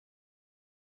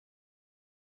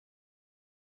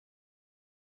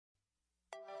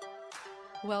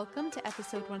Welcome to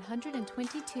episode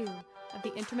 122 of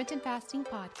the Intermittent Fasting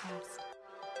Podcast.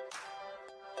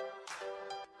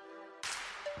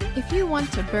 If you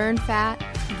want to burn fat,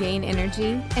 gain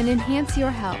energy, and enhance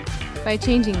your health by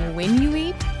changing when you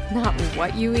eat, not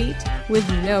what you eat, with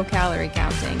no calorie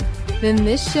counting, then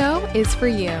this show is for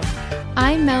you.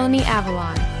 I'm Melanie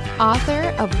Avalon,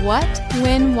 author of What,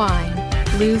 When, Wine,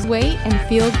 Lose Weight and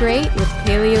Feel Great with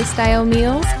Paleo-Style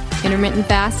Meals, Intermittent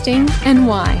Fasting, and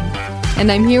Wine. And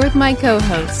I'm here with my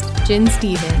co-host, Jen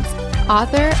Stevens,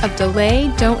 author of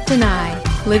Delay, Don't Deny,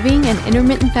 Living an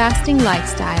Intermittent Fasting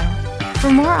Lifestyle. For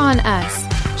more on us,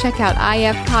 check out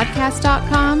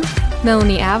ifpodcast.com,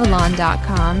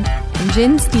 melanieavalon.com, and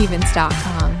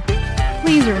jenstevens.com.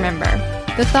 Please remember,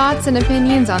 the thoughts and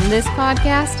opinions on this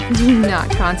podcast do not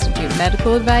constitute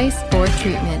medical advice or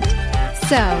treatment.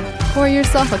 So, pour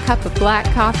yourself a cup of black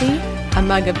coffee, a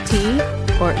mug of tea,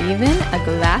 or even a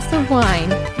glass of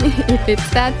wine, if it's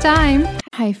that time.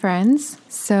 Hi friends.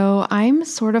 So I'm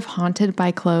sort of haunted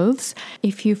by clothes.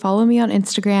 If you follow me on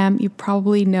Instagram, you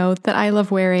probably know that I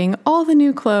love wearing all the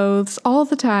new clothes all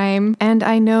the time. And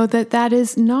I know that that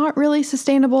is not really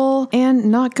sustainable and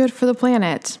not good for the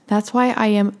planet. That's why I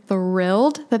am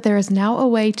thrilled that there is now a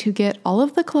way to get all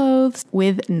of the clothes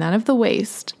with none of the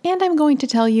waste. And I'm going to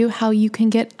tell you how you can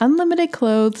get unlimited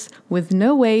clothes with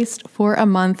no waste for a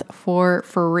month for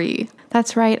free.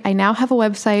 That's right, I now have a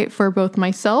website for both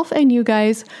myself and you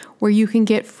guys where you can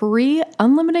get free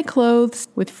unlimited clothes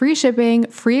with free shipping,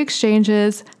 free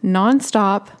exchanges,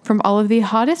 nonstop from all of the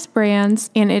hottest brands,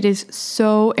 and it is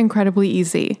so incredibly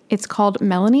easy. It's called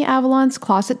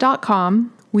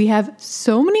melanieavalonscloset.com. We have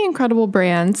so many incredible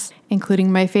brands,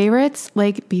 including my favorites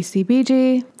like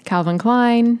BCBG, Calvin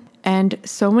Klein, and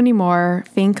so many more.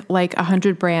 Think like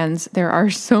 100 brands. There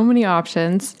are so many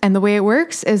options. And the way it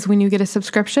works is when you get a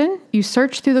subscription, you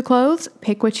search through the clothes,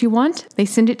 pick what you want. They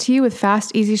send it to you with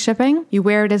fast, easy shipping. You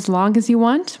wear it as long as you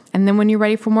want. And then when you're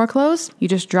ready for more clothes, you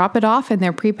just drop it off in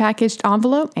their prepackaged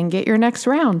envelope and get your next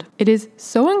round. It is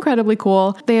so incredibly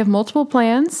cool. They have multiple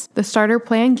plans. The starter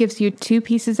plan gives you 2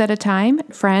 pieces at a time.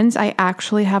 Friends, I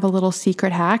actually have a little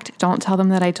secret hack. Don't tell them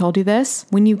that I told you this.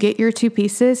 When you get your 2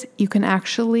 pieces, you can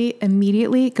actually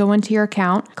immediately go into your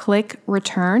account, click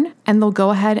return, and they'll go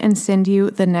ahead and send you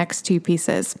the next 2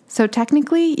 pieces. So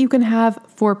technically, you can have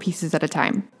 4 pieces at a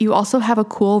time. You also have a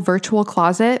cool virtual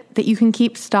closet that you can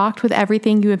keep stocked with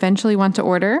everything you eventually want to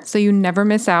order, so you never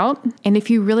miss out. And if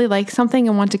you really like something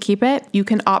and want to keep it, you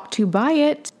can opt to buy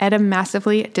it at a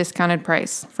massively discounted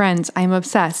price. Friends, I'm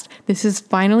obsessed. This is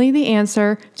finally the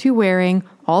answer to wearing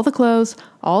all the clothes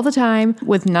all the time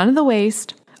with none of the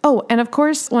waste. Oh, and of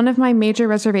course, one of my major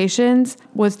reservations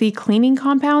was the cleaning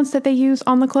compounds that they use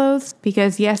on the clothes,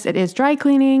 because yes, it is dry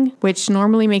cleaning, which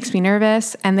normally makes me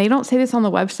nervous, and they don't say this on the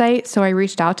website, so I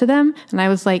reached out to them, and I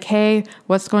was like, hey,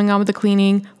 what's going on with the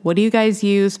cleaning? What do you guys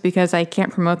use? Because I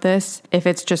can't promote this if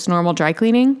it's just normal dry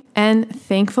cleaning. And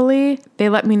thankfully, they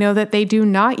let me know that they do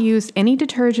not use any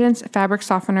detergents, fabric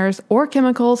softeners, or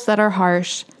chemicals that are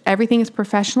harsh. Everything is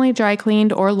professionally dry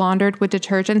cleaned or laundered with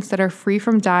detergents that are free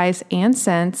from dyes and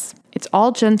scents. It's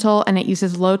all gentle and it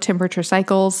uses low temperature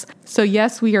cycles. So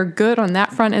yes, we are good on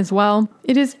that front as well.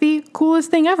 It is the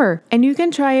coolest thing ever. And you can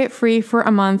try it free for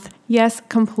a month. Yes,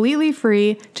 completely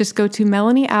free. Just go to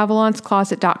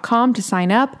melanieavalonscloset.com to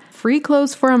sign up. Free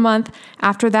clothes for a month.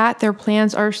 After that, their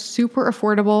plans are super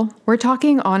affordable. We're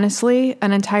talking honestly,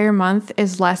 an entire month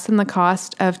is less than the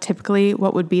cost of typically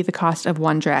what would be the cost of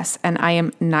one dress. And I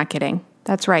am not kidding.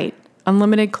 That's right.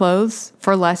 Unlimited clothes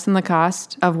for less than the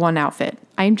cost of one outfit.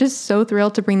 I'm just so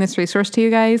thrilled to bring this resource to you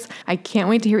guys. I can't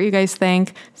wait to hear what you guys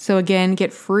think. So again,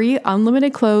 get free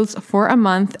unlimited clothes for a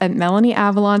month at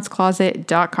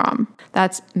melanieavalonscloset.com.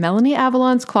 That's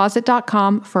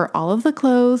melanieavalonscloset.com for all of the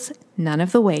clothes, none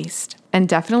of the waste. And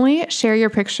definitely share your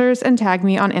pictures and tag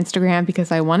me on Instagram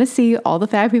because I want to see all the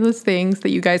fabulous things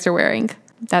that you guys are wearing.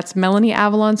 That's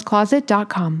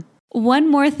melanieavalonscloset.com.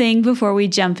 One more thing before we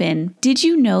jump in. Did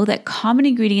you know that common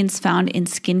ingredients found in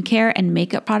skincare and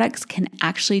makeup products can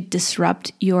actually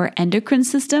disrupt your endocrine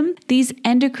system? These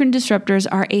endocrine disruptors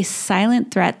are a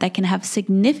silent threat that can have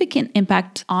significant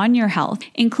impact on your health,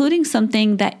 including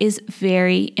something that is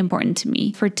very important to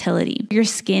me, fertility. Your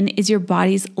skin is your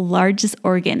body's largest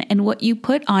organ, and what you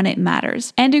put on it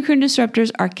matters. Endocrine disruptors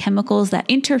are chemicals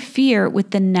that interfere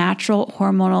with the natural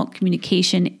hormonal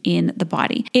communication in the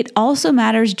body. It also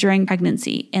matters during during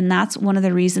pregnancy. And that's one of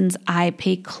the reasons I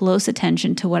pay close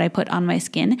attention to what I put on my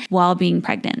skin while being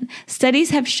pregnant. Studies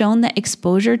have shown that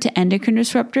exposure to endocrine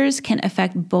disruptors can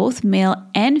affect both male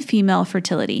and female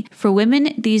fertility. For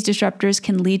women, these disruptors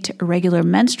can lead to irregular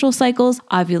menstrual cycles,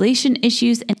 ovulation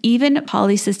issues, and even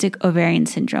polycystic ovarian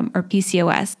syndrome, or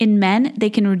PCOS. In men, they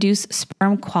can reduce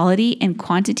sperm quality and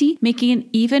quantity, making it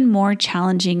even more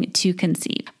challenging to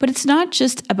conceive. But it's not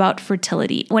just about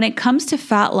fertility. When it comes to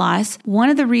fat loss, one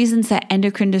of the reasons that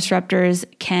endocrine disruptors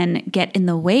can get in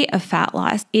the way of fat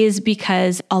loss is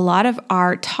because a lot of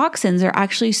our toxins are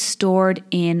actually stored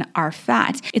in our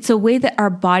fat. It's a way that our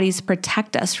bodies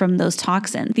protect us from those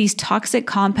toxins. These toxic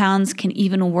compounds can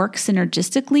even work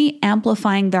synergistically,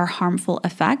 amplifying their harmful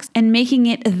effects and making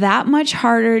it that much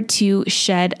harder to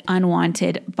shed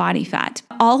unwanted body fat.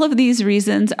 All of these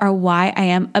reasons are why I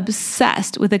am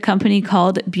obsessed with a company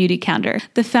called Beautycounter.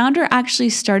 The founder actually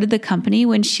started the company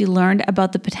when she learned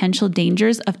about the potential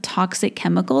dangers of toxic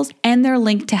chemicals and their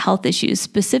link to health issues,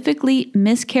 specifically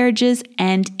miscarriages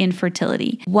and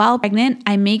infertility. While pregnant,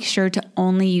 I make sure to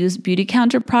only use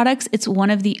Beautycounter products. It's one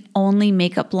of the only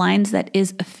makeup lines that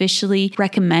is officially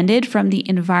recommended from the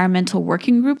Environmental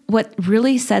Working Group. What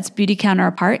really sets Beautycounter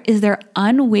apart is their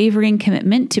unwavering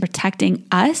commitment to protecting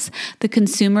us, the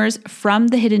consumers, from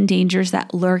the hidden dangers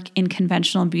that lurk in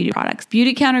conventional beauty products.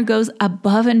 Beautycounter goes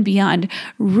above and beyond,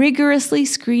 rigorously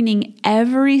screening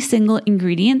every single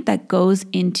ingredient that goes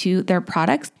into their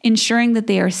products, ensuring that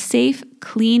they are safe,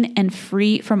 clean, and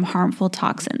free from harmful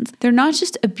toxins. They're not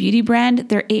just a beauty brand,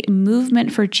 they're a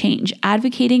movement for change,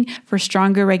 advocating for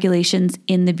stronger regulations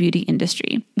in the beauty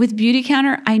industry. With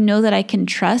Beautycounter, I know that I can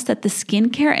trust that the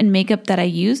skincare and makeup that I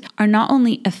use are not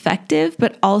only effective,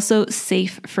 but also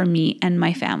safe for me and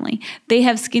my family. They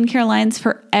have skincare lines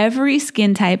for every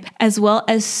skin type, as well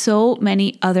as so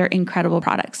many other incredible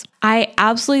products. I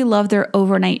absolutely love their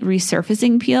overnight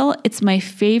resurfacing peel. It's my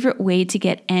favorite way to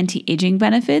get anti-aging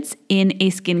benefits in a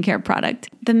skincare product.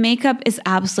 The makeup is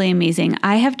absolutely amazing.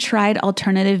 I have tried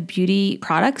alternative beauty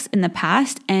products in the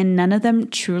past and none of them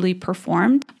truly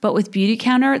performed. But with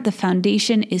Beautycounter, the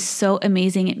foundation is so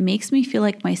amazing. It makes me feel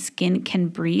like my skin can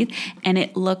breathe and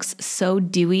it looks so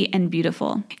dewy and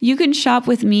beautiful. You can shop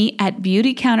with me at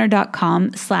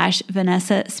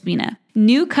beautycounter.com/Vanessa Spina.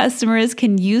 New customers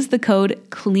can use the code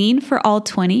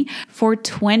CLEANFORALL20 for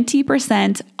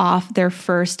 20% off their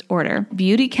first order.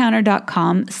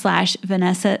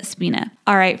 Beautycounter.com/Vanessa Spina.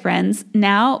 All right, friends,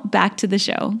 now back to the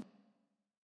show.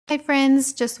 Hi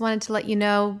friends, just wanted to let you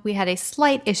know we had a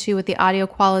slight issue with the audio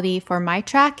quality for my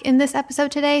track in this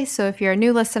episode today. So if you're a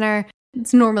new listener,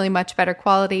 it's normally much better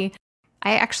quality.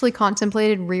 I actually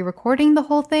contemplated re-recording the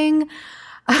whole thing,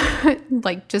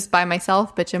 like just by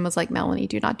myself, but Jim was like, Melanie,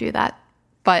 do not do that.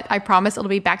 But I promise it'll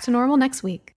be back to normal next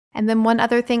week. And then one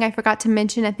other thing I forgot to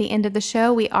mention at the end of the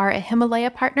show, we are a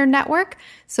Himalaya Partner Network.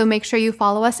 So make sure you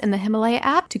follow us in the Himalaya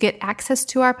app to get access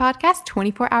to our podcast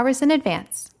 24 hours in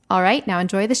advance. All right, now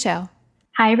enjoy the show.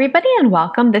 Hi, everybody, and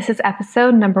welcome. This is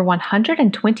episode number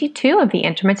 122 of the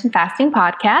Intermittent Fasting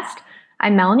Podcast.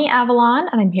 I'm Melanie Avalon,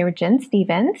 and I'm here with Jen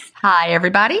Stevens. Hi,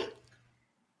 everybody.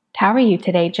 How are you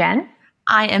today, Jen?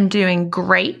 I am doing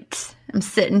great. I'm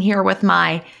sitting here with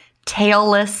my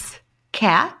tailless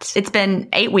cat. It's been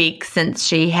 8 weeks since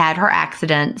she had her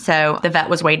accident, so the vet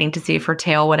was waiting to see if her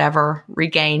tail would ever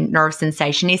regain nerve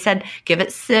sensation. He said, give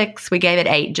it 6. We gave it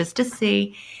 8 just to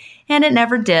see, and it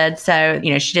never did. So,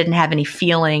 she didn't have any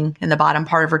feeling in the bottom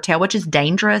part of her tail, which is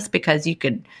dangerous because you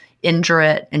could injure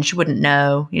it and she wouldn't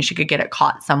know. She could get it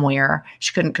caught somewhere.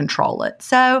 She couldn't control it.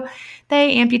 So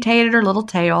they amputated her little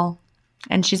tail,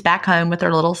 and she's back home with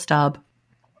her little stub.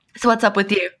 So what's up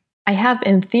with you? I have,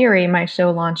 in theory, my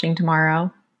show launching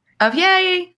tomorrow. Oh,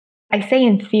 yay! I say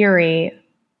in theory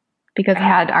because I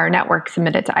had our network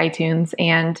submitted to iTunes,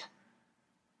 and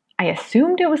I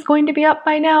assumed it was going to be up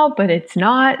by now, but it's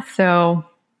not. So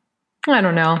I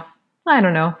don't know.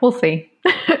 We'll see.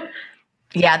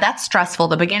 Yeah, that's stressful.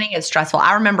 The beginning is stressful.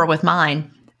 I remember with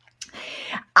mine,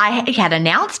 I had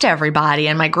announced to everybody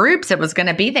in my groups it was going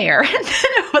to be there. And then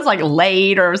it was like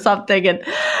late or something. And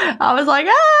I was like,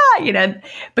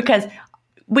 because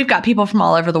we've got people from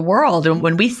all over the world. And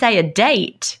when we say a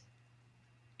date,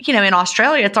 in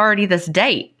Australia, it's already this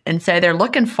date. And so they're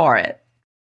looking for it.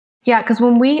 Yeah, because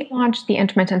when we launched the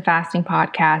Intermittent Fasting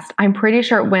Podcast, I'm pretty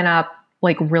sure it went up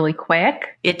like really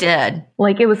quick. It did.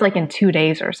 Like it was like in 2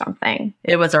 days or something.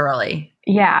 It was early.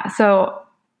 Yeah. So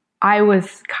I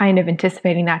was kind of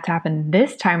anticipating that to happen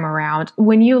this time around.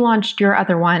 When you launched your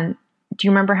other one, do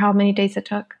you remember how many days it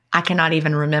took? I cannot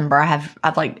even remember. I've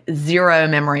like zero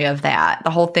memory of that.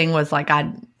 The whole thing was like,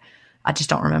 I just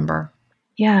don't remember.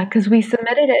 Yeah. Because we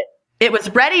submitted it It was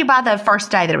ready by the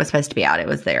first day that it was supposed to be out. It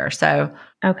was there. So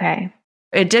Okay.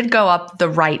 it did go up the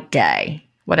right day,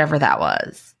 whatever that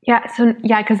was. Yeah. So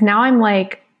yeah, because now I'm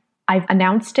like, I've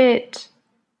announced it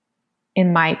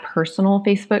in my personal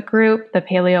Facebook group, the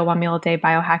Paleo 1 Meal a Day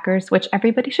Biohackers, which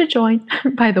everybody should join,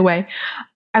 by the way.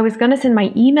 I was going to send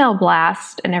my email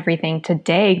blast and everything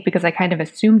today because I kind of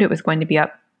assumed it was going to be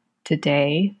up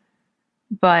today,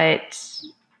 but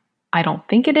I don't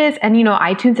think it is. And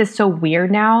iTunes is so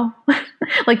weird now.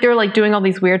 Like they're like doing all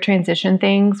these weird transition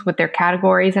things with their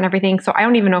categories and everything. So I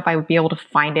don't even know if I would be able to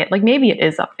find it. Like maybe it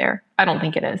is up there. I don't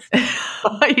think it is.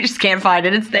 You just can't find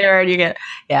it. It's there and you get,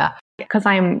 yeah. Because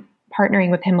I'm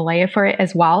partnering with Himalaya for it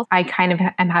as well. I kind of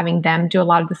am having them do a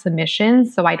lot of the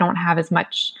submissions. So I don't have as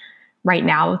much right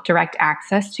now direct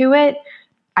access to it.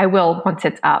 I will once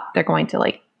it's up. They're going to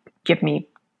like give me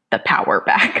the power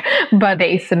back, but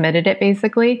they submitted it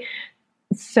basically.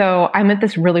 So I'm at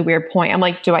this really weird point. I'm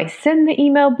like, do I send the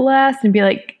email blast and be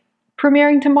like,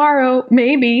 premiering tomorrow?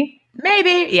 Maybe.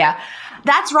 Yeah.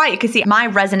 That's right. Because see, my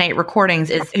Resonate Recordings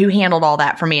is who handled all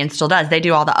that for me and still does. They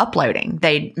do all the uploading.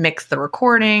 They mix the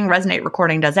recording. Resonate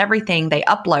Recording does everything. They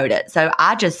upload it. So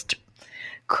I just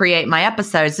create my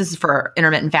episodes. This is for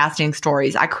intermittent fasting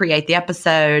stories. I create the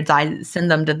episodes. I send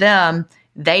them to them.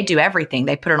 They do everything.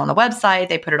 They put it on the website.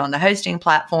 They put it on the hosting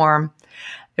platform.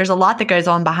 There's a lot that goes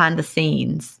on behind the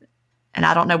scenes. And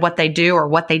I don't know what they do or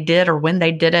what they did or when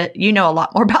they did it. You know a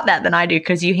lot more about that than I do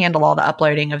because you handle all the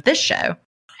uploading of this show.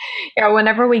 Yeah,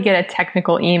 whenever we get a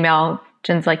technical email,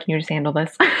 Jen's like, can you just handle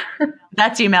this?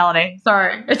 That's you, Melanie.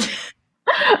 Sorry.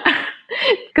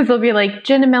 Because they'll be like,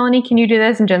 Jen and Melanie, can you do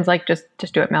this? And Jen's like, just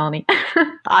do it, Melanie.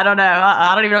 I don't know.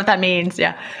 I don't even know what that means.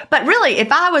 Yeah. But really,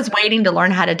 if I was waiting to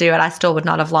learn how to do it, I still would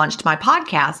not have launched my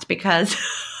podcast because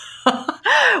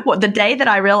the day that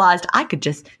I realized I could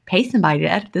just pay somebody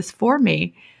to edit this for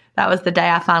me, that was the day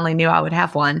I finally knew I would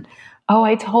have one. Oh,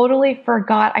 I totally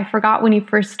forgot. I forgot when you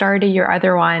first started your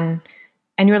other one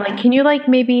and you were like, can you like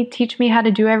maybe teach me how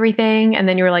to do everything? And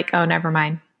then you were like, oh, never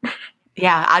mind.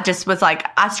 Yeah, I just was like,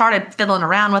 I started fiddling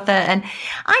around with it and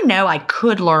I know I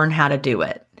could learn how to do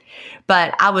it.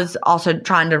 But I was also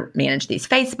trying to manage these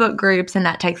Facebook groups and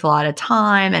that takes a lot of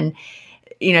time and,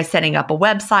 setting up a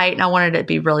website and I wanted it to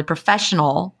be really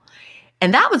professional.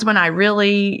 And that was when I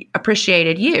really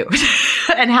appreciated you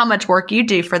and how much work you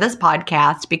do for this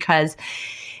podcast because,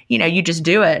 you just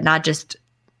do it and I just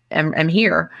am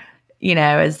here,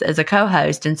 as a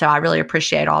co-host. And so I really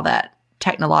appreciate all that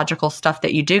technological stuff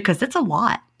that you do because it's a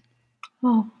lot.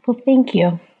 Oh, well, thank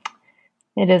you.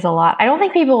 It is a lot. I don't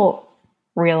think people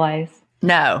realize.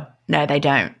 No, they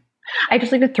don't. I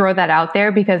just like to throw that out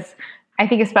there because I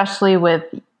think especially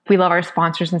we love our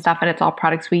sponsors and stuff and it's all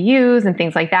products we use and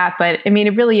things like that. But I mean,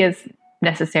 it really is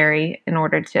necessary in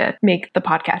order to make the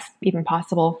podcast even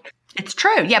possible. It's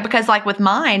true. Yeah, because like with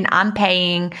mine, I'm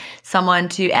paying someone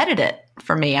to edit it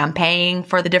for me. I'm paying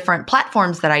for the different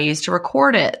platforms that I use to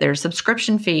record it. There's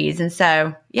subscription fees. And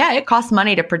so, yeah, it costs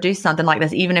money to produce something like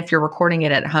this. Even if you're recording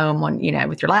it at home on,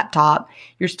 with your laptop,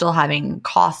 you're still having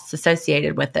costs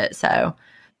associated with it. So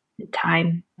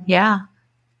time. Yeah.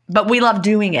 But we love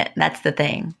doing it. That's the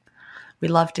thing. We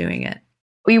love doing it.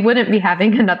 We wouldn't be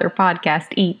having another podcast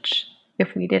each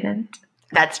if we didn't.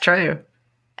 That's true.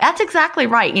 That's exactly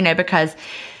right. Because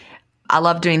I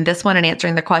love doing this one and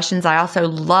answering the questions. I also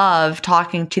love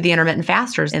talking to the intermittent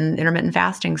fasters and intermittent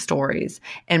fasting stories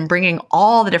and bringing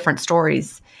all the different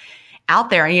stories out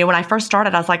there. And, when I first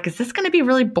started, I was like, is this going to be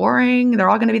really boring? They're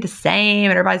all going to be the same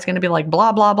and everybody's going to be like,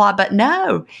 blah, blah, blah. But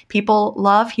no, people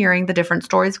love hearing the different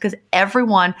stories because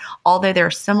everyone, although there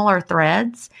are similar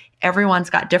threads, everyone's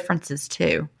got differences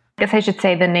too. I guess I should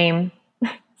say the name.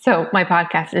 So my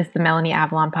podcast is the Melanie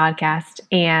Avalon Podcast.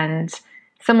 And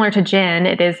similar to Jen,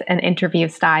 it is an interview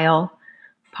style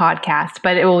podcast,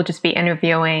 but it will just be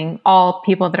interviewing all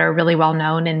people that are really well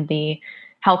known in the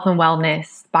health and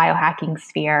wellness biohacking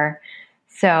sphere.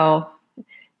 So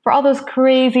for all those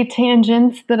crazy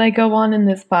tangents that I go on in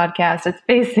this podcast, it's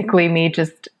basically me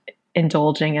just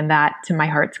indulging in that to my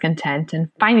heart's content and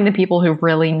finding the people who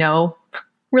really know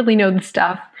the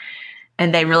stuff.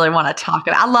 And they really want to talk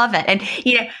about it. I love it.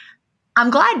 And,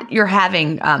 I'm glad you're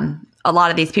having a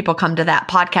lot of these people come to that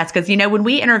podcast because, when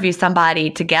we interview somebody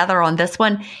together on this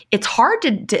one, it's hard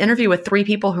to interview with three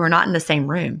people who are not in the same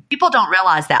room. People don't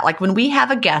realize that. Like when we have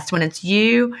a guest, when it's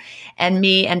you and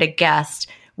me and a guest,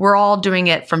 we're all doing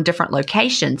it from different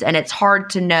locations. And it's hard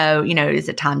to know, is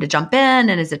it time to jump in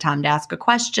and is it time to ask a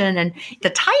question? And the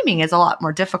timing is a lot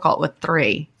more difficult with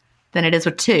three than it is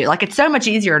with two. Like it's so much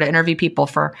easier to interview people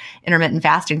for intermittent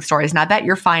fasting stories. And I bet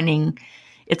you're finding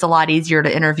it's a lot easier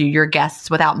to interview your guests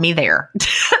without me there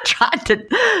trying to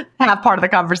have part of the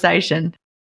conversation.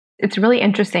 It's really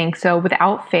interesting. So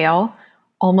without fail,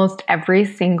 almost every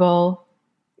single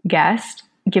guest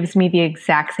gives me the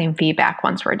exact same feedback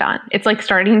once we're done. It's like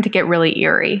starting to get really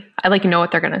eerie. I know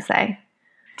what they're going to say.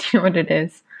 Do you know what it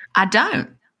is? I don't.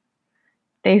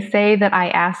 They say that I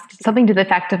asked something to the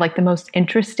effect of the most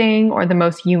interesting or the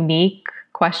most unique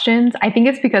questions. I think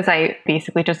it's because I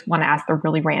basically just want to ask the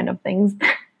really random things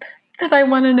that I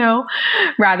want to know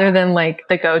rather than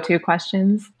the go-to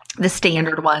questions. The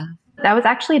standard one. That was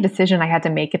actually a decision I had to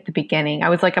make at the beginning. I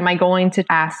was am I going to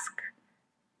ask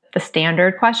the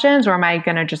standard questions or am I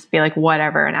going to just be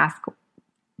whatever and ask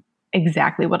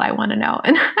exactly what I want to know?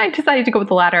 And I decided to go with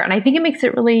the latter. And I think it makes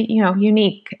it really,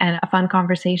 unique and a fun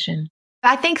conversation.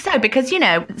 I think so because,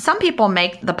 some people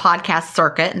make the podcast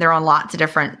circuit and they're on lots of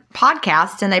different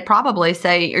podcasts and they probably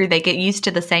say, or they get used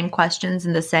to the same questions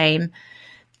and the same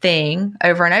thing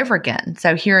over and over again.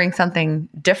 So hearing something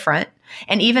different,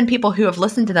 and even people who have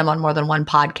listened to them on more than one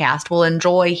podcast will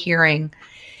enjoy hearing,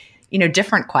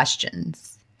 different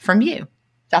questions from you.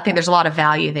 So I think there's a lot of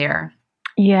value there.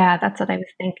 Yeah, that's what I was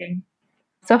thinking.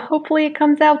 So hopefully it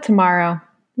comes out tomorrow.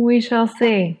 We shall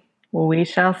see. We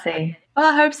shall see.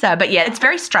 Well, I hope so. But yeah, it's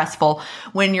very stressful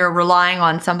when you're relying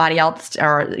on somebody else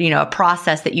or, a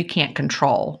process that you can't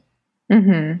control.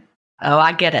 Mm-hmm. Oh,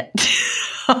 I get it.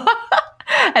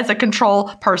 As a control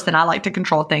person, I like to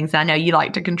control things. I know you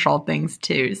like to control things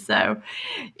too. So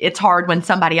it's hard when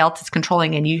somebody else is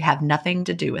controlling and you have nothing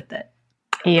to do with it.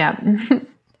 Yeah.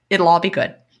 It'll all be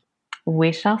good.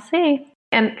 We shall see.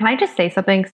 And can I just say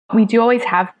something? We do always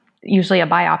have usually a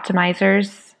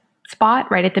Bioptimizers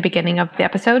spot right at the beginning of the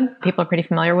episode. People are pretty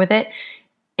familiar with it.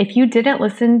 If you didn't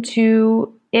listen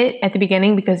to it at the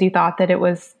beginning because you thought that it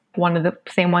was one of the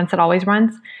same ones that always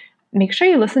runs, make sure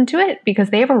you listen to it because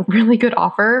they have a really good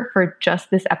offer for just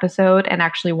this episode and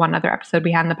actually one other episode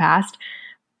we had in the past.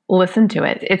 Listen to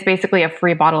it. It's basically a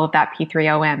free bottle of that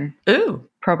P3OM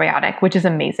probiotic, which is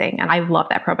amazing. And I love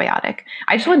that probiotic.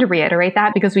 I just wanted to reiterate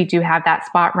that because we do have that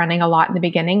spot running a lot in the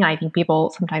beginning. I think people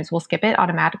sometimes will skip it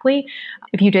automatically.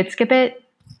 If you did skip it,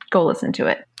 go listen to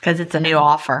it. Because it's a new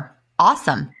offer.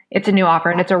 Awesome. It's a new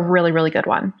offer and it's a really, really good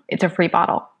one. It's a free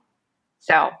bottle.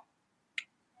 So I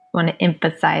want to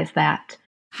emphasize that.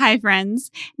 Hi,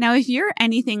 friends. Now, if you're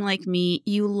anything like me,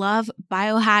 you love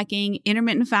biohacking,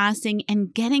 intermittent fasting,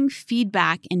 and getting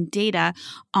feedback and data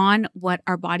on what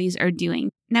our bodies are doing.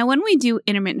 Now, when we do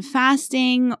intermittent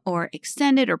fasting or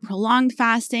extended or prolonged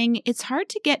fasting, it's hard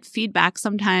to get feedback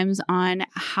sometimes on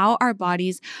how our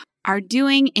bodies are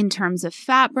doing in terms of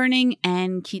fat burning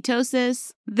and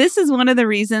ketosis. This is one of the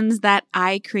reasons that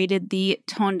I created the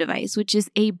Tone device, which is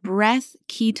a breath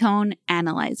ketone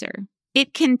analyzer.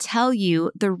 It can tell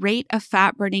you the rate of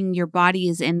fat burning your body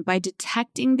is in by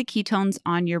detecting the ketones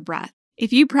on your breath.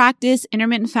 If you practice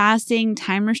intermittent fasting,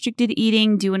 time-restricted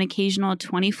eating, do an occasional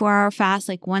 24-hour fast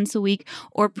like once a week,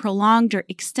 or prolonged or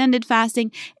extended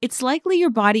fasting, it's likely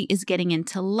your body is getting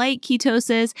into light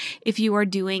ketosis. If you are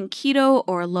doing keto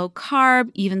or low carb,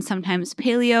 even sometimes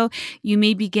paleo, you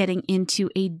may be getting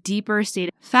into a deeper state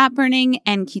of fat burning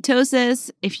and ketosis.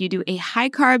 If you do a high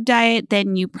carb diet,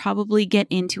 then you probably get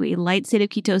into a light state of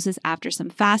ketosis after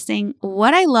some fasting.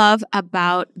 What I love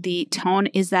about the Tone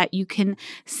is that you can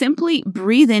simply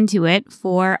breathe into it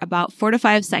for about 4 to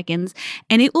 5 seconds,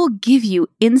 and it will give you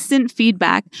instant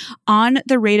feedback on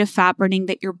the rate of fat burning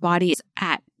that your body is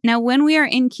at. Now, when we are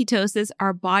in ketosis,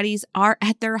 our bodies are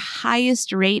at their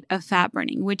highest rate of fat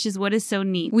burning, which is what is so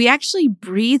neat. We actually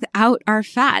breathe out our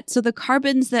fat. So the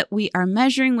carbons that we are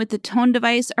measuring with the Tone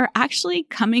device are actually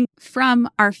coming from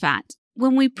our fat.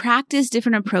 When we practice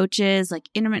different approaches like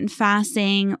intermittent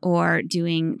fasting or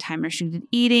doing time-restricted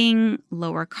eating,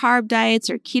 lower carb diets,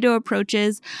 or keto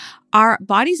approaches, our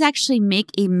bodies actually make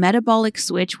a metabolic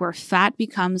switch where fat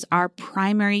becomes our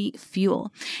primary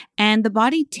fuel. And the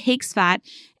body takes fat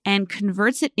and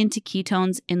converts it into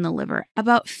ketones in the liver.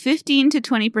 About 15 to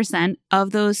 20%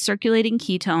 of those circulating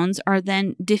ketones are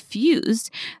then diffused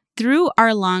through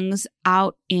our lungs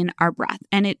out in our breath.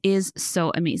 And it is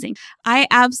so amazing. I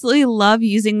absolutely love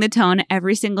using the Tone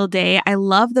every single day. I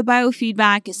love the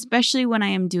biofeedback, especially when I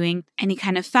am doing any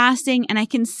kind of fasting, and I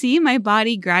can see my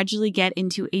body gradually get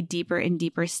into a deeper and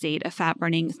deeper state of fat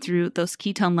burning through those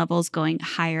ketone levels going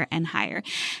higher and higher.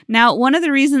 Now, one of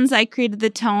the reasons I created the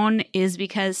Tone is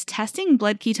because testing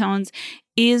blood ketones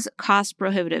is cost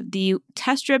prohibitive. The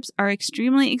test strips are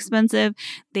extremely expensive.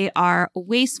 They are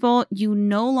wasteful. You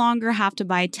no longer have to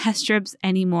buy test strips strips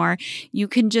anymore. You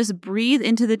can just breathe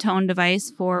into the tone device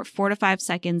for 4 to 5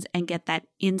 seconds and get that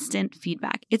instant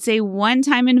feedback. It's a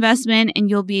one-time investment and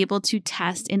you'll be able to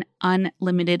test an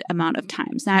unlimited amount of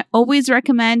times. Now, I always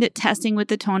recommend testing with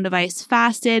the tone device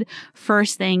fasted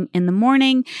first thing in the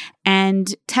morning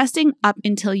and testing up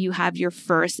until you have your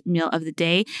first meal of the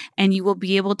day. And you will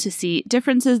be able to see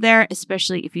differences there,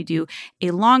 especially if you do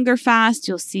a longer fast.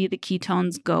 You'll see the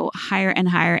ketones go higher and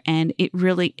higher, and it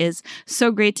really is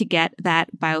so great to get that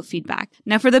biofeedback.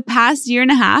 Now, for the past year and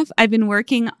a half, I've been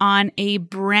working on a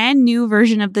brand new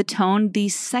version of the Tone, the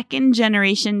 2nd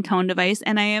generation tone device,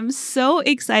 and I am so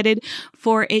excited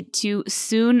for it to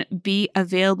soon be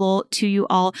available to you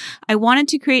all. I wanted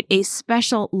to create a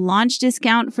special launch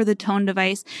discount for the Tone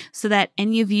device so that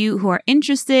any of you who are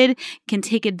interested can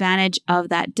take advantage of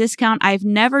that discount. I've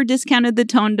never discounted the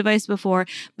Tone device before,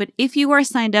 but if you are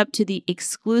signed up to the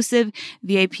exclusive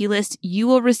VIP list, you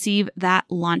will receive that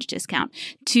launch discount.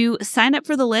 To sign up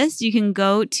for the list, you can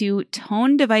go to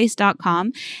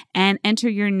tonedevice.com and enter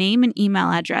your name and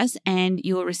email address, and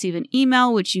you will receive an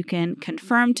email which you can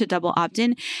confirm to double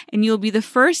opt-in, and you'll be the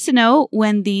first to know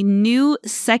when the new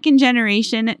 2nd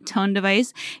generation tone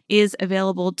device is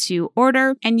available to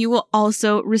order, and you will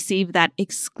also receive that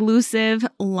exclusive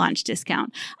launch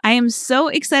discount. I am so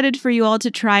excited for you all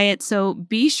to try it, so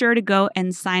be sure to go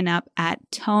and sign up at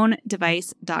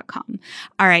tonedevice.com.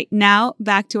 All right, now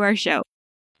back to our show.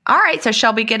 All right, so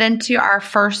shall we get into our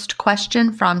first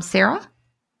question from Sarah?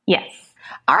 Yes.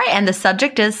 All right, and the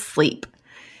subject is sleep.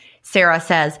 Sarah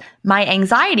says, my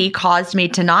anxiety caused me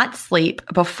to not sleep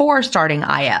before starting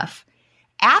IF.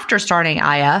 After starting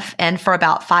IF, and for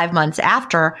about 5 months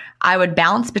after, I would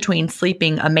bounce between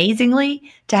sleeping amazingly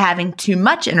to having too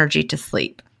much energy to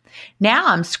sleep. Now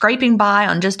I'm scraping by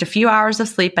on just a few hours of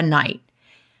sleep a night.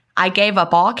 I gave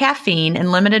up all caffeine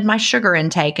and limited my sugar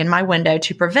intake in my window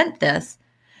to prevent this,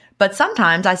 but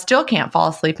sometimes I still can't fall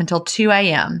asleep until 2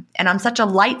 a.m., and I'm such a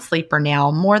light sleeper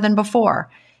now more than before.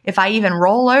 If I even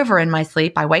roll over in my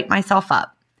sleep, I wake myself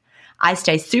up. I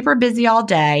stay super busy all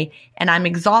day, and I'm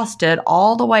exhausted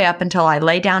all the way up until I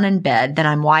lay down in bed, then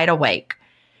I'm wide awake.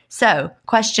 So,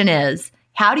 question is,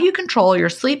 how do you control your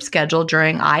sleep schedule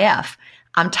during IF?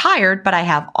 I'm tired, but I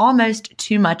have almost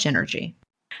too much energy.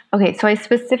 Okay, so I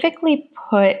specifically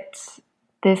put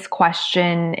this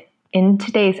question in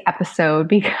today's episode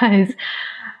because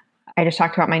I just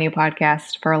talked about my new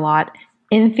podcast for a lot.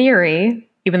 In theory,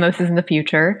 even though this is in the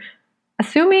future,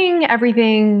 assuming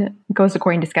everything goes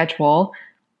according to schedule,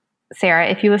 Sarah,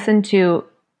 if you listen to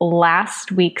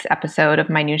last week's episode of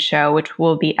my new show, which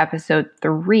will be episode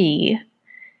 3,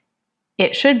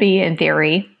 it should be, in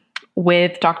theory,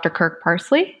 with Dr. Kirk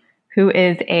Parsley, who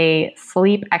is a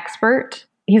sleep expert.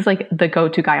 He's like the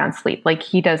go-to guy on sleep. Like,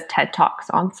 he does TED Talks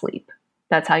on sleep.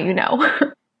 That's how you know.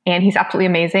 And he's absolutely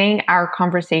amazing. Our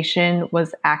conversation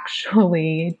was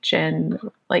actually, Jen,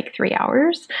 like 3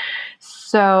 hours.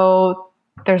 So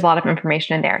there's a lot of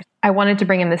information in there. I wanted to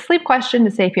bring in the sleep question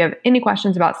to say if you have any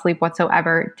questions about sleep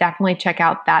whatsoever, definitely check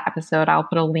out that episode. I'll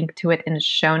put a link to it in the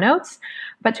show notes.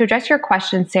 But to address your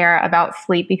question, Sarah, about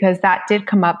sleep, because that did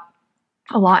come up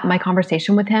a lot in my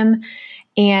conversation with him.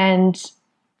 And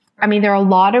I mean, there are a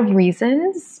lot of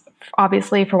reasons,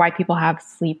 obviously, for why people have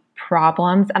sleep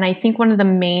problems. And I think one of the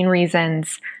main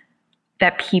reasons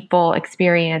that people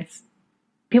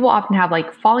often have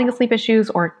like falling asleep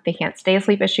issues, or they can't stay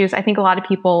asleep issues. I think a lot of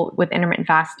people with intermittent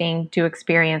fasting do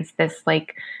experience this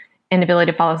like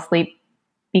inability to fall asleep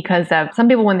because of some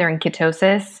people when they're in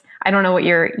ketosis. I don't know what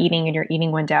you're eating in your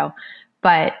eating window,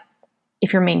 but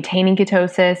if you're maintaining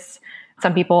ketosis,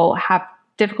 some people have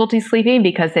difficulty sleeping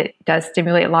because it does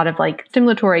stimulate a lot of like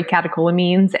stimulatory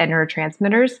catecholamines and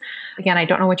neurotransmitters. Again, I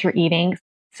don't know what you're eating.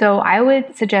 So I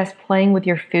would suggest playing with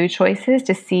your food choices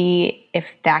to see if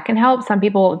that can help. Some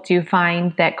people do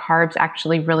find that carbs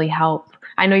actually really help.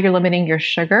 I know you're limiting your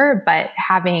sugar, but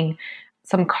having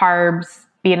some carbs,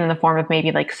 be it in the form of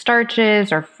maybe like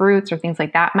starches or fruits or things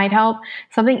like that, might help.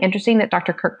 Something interesting that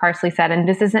Dr. Kirk Parsley said, and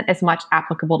this isn't as much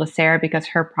applicable to Sarah because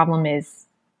her problem is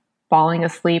falling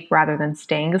asleep rather than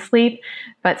staying asleep.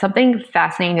 But something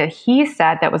fascinating that he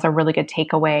said that was a really good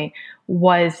takeaway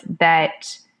was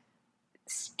that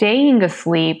staying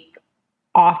asleep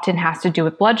often has to do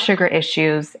with blood sugar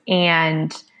issues,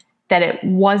 and that it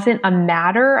wasn't a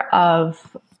matter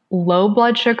of low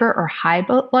blood sugar or high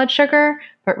blood sugar,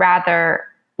 but rather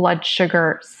blood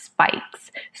sugar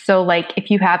spikes. So like if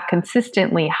you have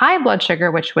consistently high blood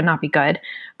sugar, which would not be good,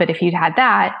 but if you'd had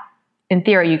that, in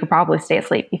theory, you could probably stay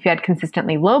asleep. If you had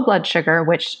consistently low blood sugar,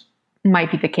 which might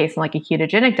be the case in like a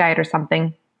ketogenic diet or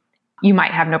something, you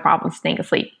might have no problem staying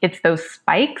asleep. It's those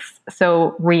spikes.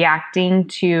 So reacting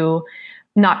to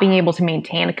not being able to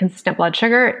maintain a consistent blood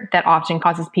sugar that often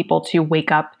causes people to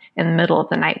wake up in the middle of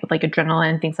the night with like adrenaline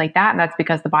and things like that. And that's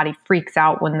because the body freaks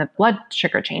out when the blood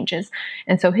sugar changes.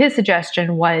 And so his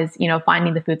suggestion was,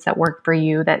 finding the foods that work for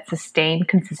you that sustain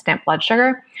consistent blood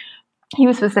sugar. He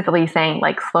was specifically saying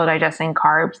like slow digesting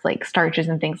carbs, like starches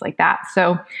and things like that.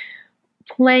 So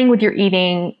playing with your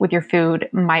eating, with your food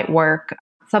might work.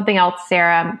 Something else,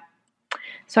 Sarah.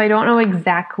 So I don't know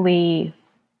exactly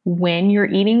when your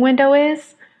eating window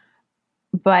is,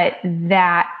 but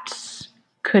that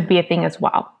could be a thing as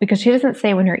well, because she doesn't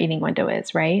say when her eating window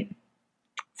is, right?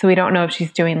 So we don't know if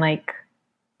she's doing like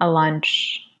a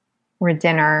lunch or a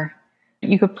dinner.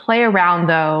 You could play around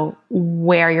though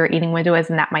where your eating window is,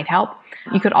 and that might help.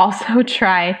 You could also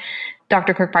try,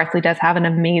 Dr. Kirk Parsley does have an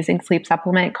amazing sleep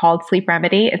supplement called Sleep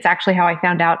Remedy. It's actually how I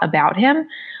found out about him,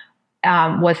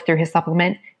 was through his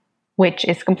supplement, which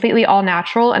is completely all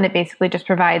natural. And it basically just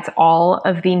provides all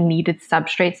of the needed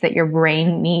substrates that your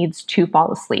brain needs to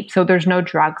fall asleep. So there's no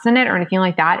drugs in it or anything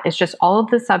like that. It's just all of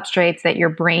the substrates that your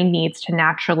brain needs to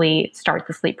naturally start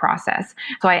the sleep process.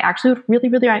 So I actually would really,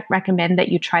 really recommend that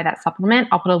you try that supplement.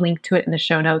 I'll put a link to it in the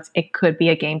show notes. It could be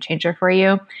a game changer for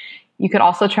you. You could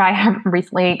also try, I've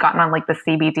recently gotten on like the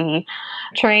CBD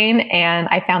train, and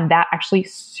I found that actually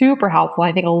super helpful.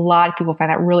 I think a lot of people find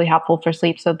that really helpful for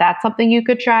sleep. So that's something you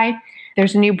could try.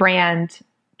 There's a new brand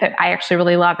that I actually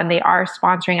really love, and they are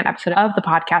sponsoring an episode of the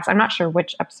podcast. I'm not sure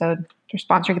which episode they're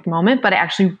sponsoring at the moment, but I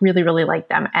actually really, really like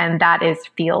them. And that is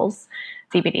Feels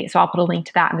CBD. So I'll put a link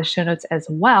to that in the show notes as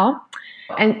well.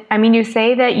 And I mean, you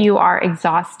say that you are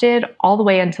exhausted all the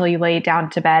way until you lay down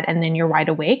to bed and then you're wide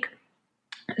awake.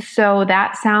 So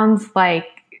that sounds like,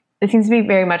 it seems to be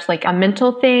very much like a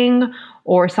mental thing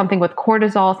or something with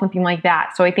cortisol, something like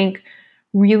that. So I think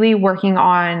really working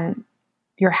on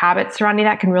your habits surrounding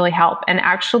that can really help. And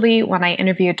actually, when I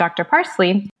interviewed Dr.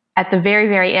 Parsley, at the very,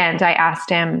 very end, I asked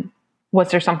him,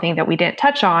 was there something that we didn't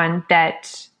touch on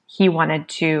that he wanted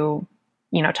to,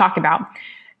 talk about?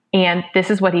 And this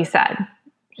is what he said.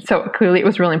 So clearly it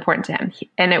was really important to him.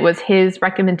 And it was his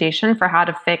recommendation for how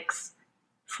to fix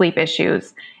sleep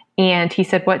issues. And he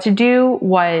said what to do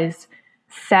was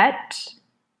set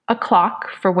a clock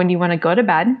for when you want to go to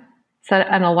bed, set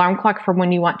an alarm clock for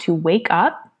when you want to wake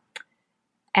up,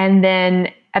 and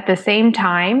then at the same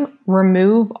time,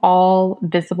 remove all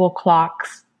visible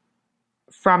clocks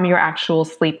from your actual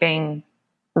sleeping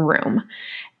room.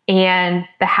 And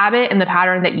the habit and the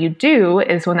pattern that you do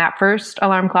is when that first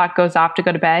alarm clock goes off to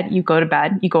go to bed, you go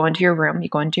into your room, you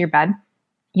go into your bed.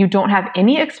 You don't have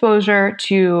any exposure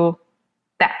to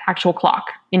that actual clock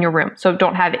in your room. So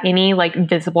don't have any like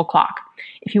visible clock.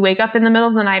 If you wake up in the middle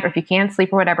of the night or if you can't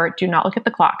sleep or whatever, do not look at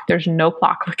the clock. There's no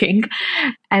clock looking.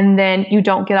 And then you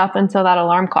don't get up until that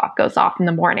alarm clock goes off in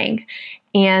the morning.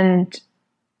 And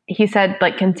he said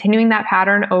like continuing that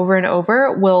pattern over and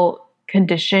over will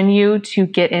condition you to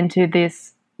get into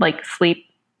this like sleep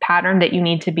pattern that you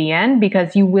need to be in,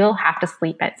 because you will have to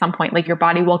sleep at some point. Like your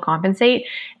body will compensate.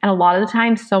 And a lot of the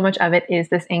time, so much of it is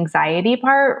this anxiety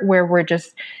part where we're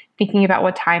just thinking about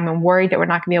what time and worried that we're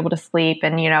not going to be able to sleep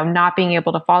and, not being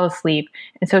able to fall asleep.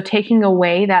 And so taking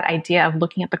away that idea of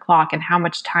looking at the clock and how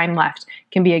much time left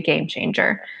can be a game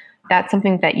changer. That's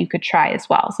something that you could try as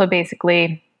well. So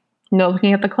basically, no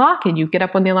looking at the clock, and you get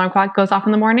up when the alarm clock goes off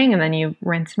in the morning, and then you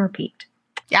rinse and repeat.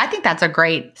 Yeah, I think that's a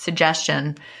great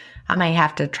suggestion. I may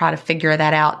have to try to figure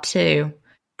that out too.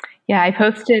 Yeah, I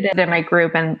posted it in my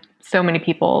group and so many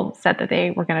people said that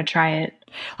they were going to try it.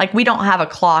 Like we don't have a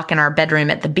clock in our bedroom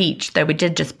at the beach, though we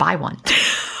did just buy one.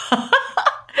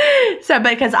 So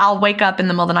because I'll wake up in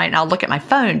the middle of the night and I'll look at my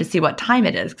phone to see what time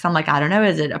it is. Because I'm like, I don't know,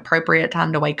 is it appropriate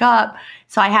time to wake up?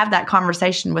 So I have that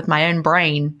conversation with my own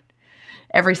brain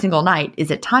every single night. Is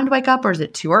it time to wake up or is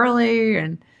it too early?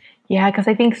 And yeah, because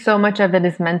I think so much of it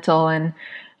is mental. And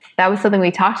that was something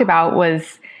we talked about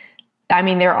was,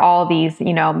 there are all these,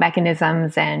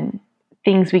 mechanisms and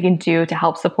things we can do to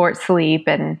help support sleep.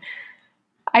 And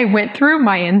I went through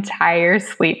my entire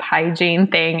sleep hygiene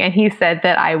thing, and he said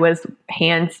that I was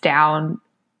hands down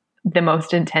the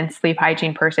most intense sleep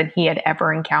hygiene person he had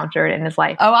ever encountered in his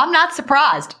life. Oh, I'm not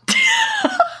surprised.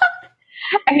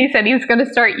 And he said he was going to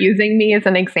start using me as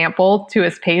an example to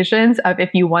his patients of if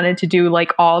you wanted to do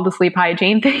like all the sleep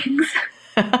hygiene things.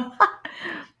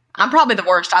 I'm probably the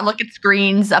worst. I look at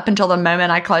screens up until the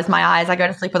moment I close my eyes. I go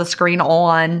to sleep with a screen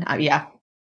on. Yeah.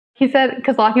 He said,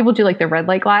 because a lot of people do like the red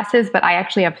light glasses, but I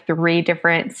actually have 3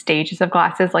 different stages of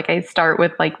glasses. Like I start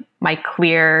with like my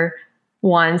clear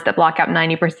ones that block out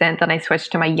 90%. Then I switch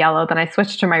to my yellow. Then I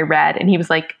switch to my red. And he was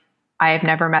like, I have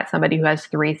never met somebody who has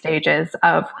 3 stages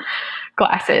of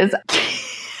glasses.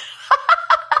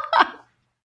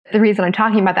 The reason I'm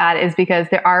talking about that is because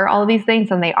there are all of these things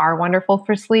and they are wonderful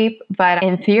for sleep. But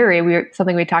in theory,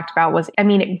 something we talked about was,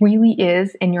 it really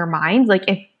is in your mind. Like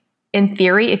in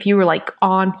theory, if you were like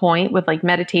on point with like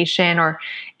meditation or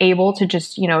able to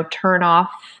just, turn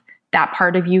off that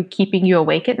part of you keeping you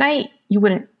awake at night, you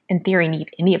wouldn't in theory need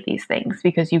any of these things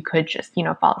because you could just,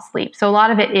 fall asleep. So a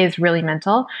lot of it is really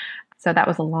mental. So that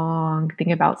was a long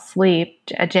thing about sleep.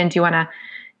 Jen, do you want to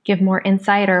give more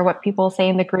insight or what people say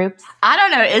in the groups? I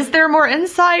don't know. Is there more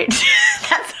insight?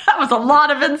 That was a lot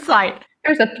of insight.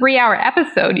 There's a 3-hour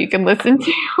episode you can listen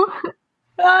to.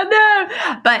 Oh,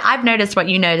 no. But I've noticed what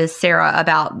you noticed, Sarah,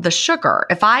 about the sugar.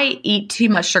 If I eat too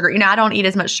much sugar, I don't eat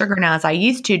as much sugar now as I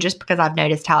used to just because I've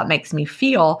noticed how it makes me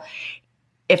feel.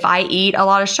 If I eat a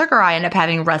lot of sugar, I end up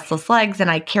having restless legs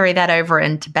and I carry that over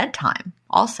into bedtime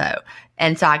also.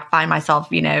 And so I find myself,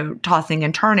 tossing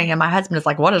and turning. And my husband is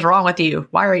like, what is wrong with you?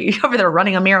 Why are you over there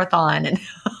running a marathon? And,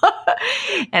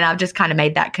 and I've just kind of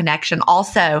made that connection.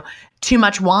 Also, too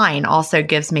much wine also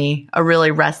gives me a really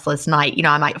restless night.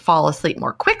 I might fall asleep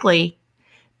more quickly,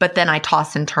 but then I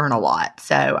toss and turn a lot.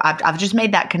 So I've just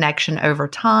made that connection over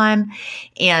time.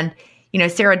 And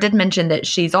Sarah did mention that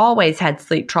she's always had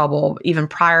sleep trouble even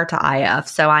prior to IF.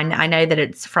 So I know that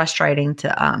it's frustrating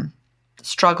to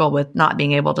struggle with not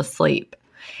being able to sleep.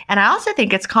 And I also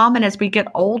think it's common as we get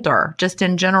older. Just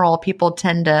in general, people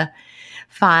tend to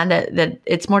find that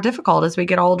it's more difficult as we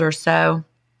get older. So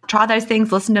try those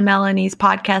things. Listen to Melanie's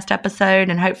podcast episode,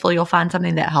 and hopefully you'll find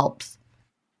something that helps.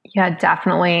 Yeah,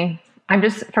 definitely. I'm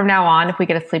just, from now on, if we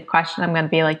get a sleep question, I'm going to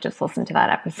be like, just listen to that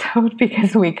episode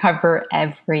because we cover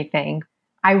everything.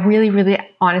 I really, really,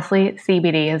 honestly,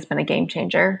 CBD has been a game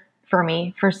changer for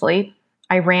me for sleep.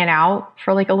 I ran out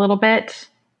for like a little bit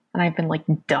and I've been like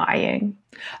dying.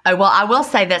 Oh, well, I will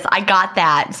say this. I got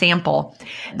that sample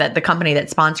that the company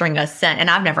that's sponsoring us sent, and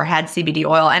I've never had CBD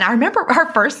oil. And I remember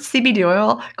our first CBD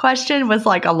oil question was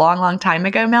like a long, long time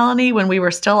ago, Melanie, when we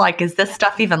were still like, is this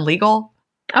stuff even legal?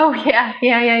 Oh, yeah.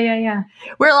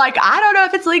 We're like, I don't know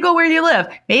if it's legal where you live.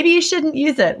 Maybe you shouldn't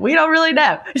use it. We don't really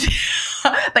know.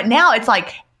 But now it's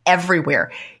like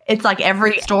everywhere. It's like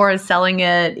every store is selling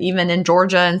it, even in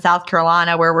Georgia and South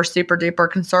Carolina, where we're super duper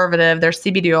conservative. There's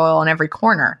CBD oil on every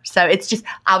corner. So it's just,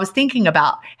 I was thinking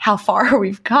about how far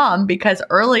we've come because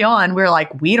early on, we were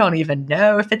like, we don't even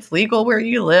know if it's legal where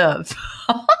you live.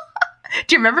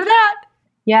 Do you remember that?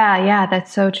 Yeah,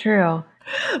 that's so true.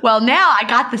 Well, now I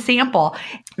got the sample.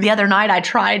 The other night I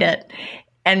tried it,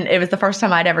 and it was the first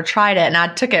time I'd ever tried it, and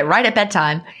I took it right at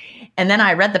bedtime. And then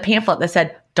I read the pamphlet that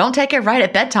said, don't take it right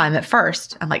at bedtime at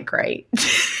first. I'm like, great.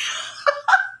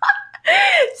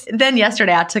 Then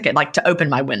yesterday I took it like to open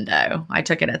my window. I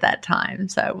took it at that time.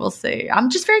 So we'll see. I'm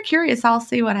just very curious. I'll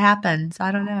see what happens.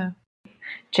 I don't know.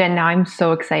 Jen, now I'm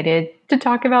so excited to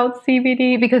talk about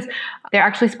CBD because they're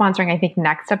actually sponsoring, I think,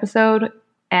 next episode.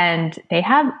 And they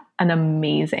have an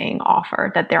amazing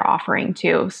offer that they're offering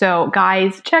too. So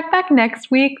guys, check back next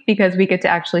week because we get to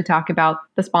actually talk about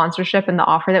the sponsorship and the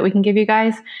offer that we can give you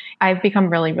guys. I've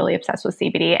become really, really obsessed with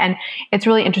CBD. And it's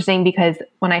really interesting because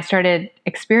when I started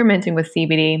experimenting with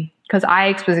CBD, because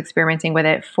I was experimenting with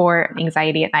it for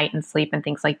anxiety at night and sleep and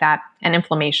things like that and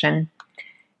inflammation.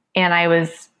 And I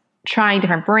was trying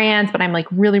different brands, but I'm like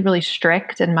really, really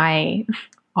strict in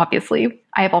obviously,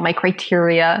 I have all my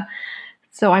criteria.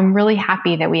 So I'm really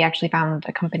happy that we actually found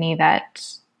a company that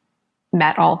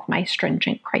met all of my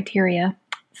stringent criteria.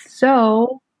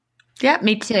 So yeah,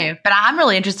 me too. But I'm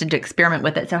really interested to experiment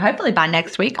with it. So hopefully by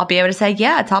next week, I'll be able to say,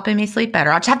 yeah, it's helping me sleep better.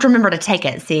 I'll just have to remember to take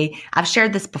it. See, I've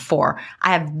shared this before.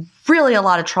 I have really a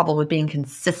lot of trouble with being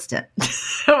consistent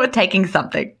with taking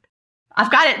something. I've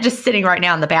got it just sitting right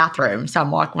now in the bathroom. So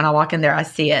when I walk in there, I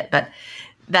see it. But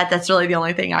that's really the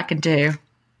only thing I can do.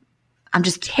 I'm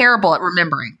just terrible at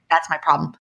remembering. That's my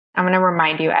problem. I'm going to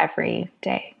remind you every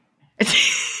day.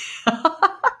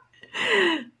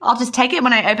 I'll just take it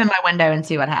when I open my window and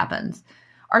see what happens.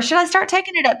 Or should I start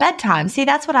taking it at bedtime? See,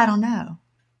 that's what I don't know.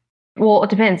 Well, it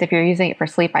depends. If you're using it for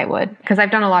sleep, I would, because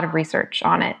I've done a lot of research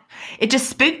on it. It just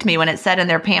spooked me when it said in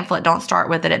their pamphlet, don't start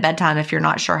with it at bedtime if you're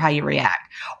not sure how you react.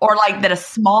 Or like that a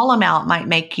small amount might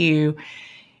make you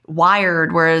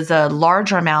wired, whereas a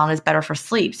larger amount is better for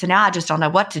sleep. So now I just don't know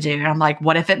what to do. And I'm like,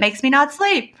 what if it makes me not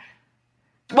sleep?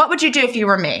 What would you do if you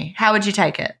were me? How would you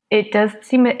take it? It does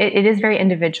seem, it is very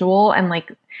individual. And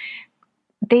like,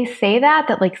 they say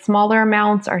that like smaller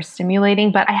amounts are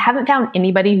stimulating, but I haven't found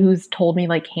anybody who's told me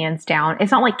like hands down,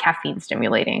 it's not like caffeine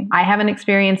stimulating. I haven't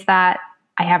experienced that.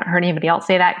 I haven't heard anybody else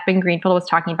say that. Ben Greenfield was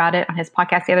talking about it on his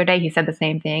podcast the other day. He said the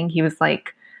same thing. He was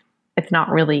like, it's not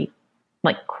really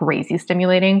like crazy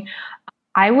stimulating.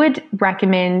 I would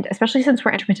recommend, especially since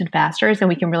we're intermittent fasters and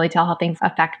we can really tell how things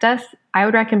affect us, I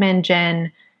would recommend,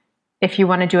 Jen, if you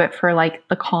want to do it for like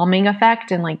the calming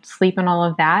effect and like sleep and all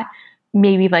of that,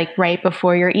 maybe like right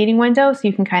before your eating window so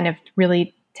you can kind of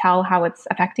really tell how it's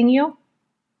affecting you.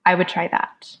 I would try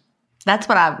that. That's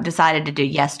what I decided to do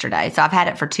yesterday. So I've had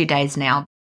it for 2 days now.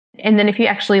 And then if you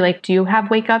actually like do have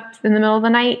wake ups in the middle of the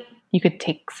night, you could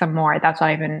take some more. That's what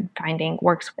I've been finding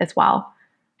works as well.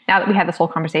 Now that we had this whole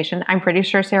conversation, I'm pretty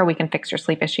sure, Sarah, we can fix your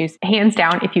sleep issues. Hands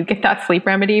down, if you get that sleep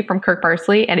remedy from Kirk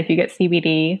Parsley and if you get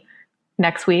CBD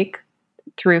next week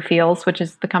through Feels, which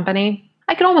is the company,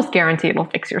 I can almost guarantee it'll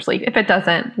fix your sleep. If it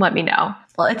doesn't, let me know.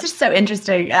 Well, it's just so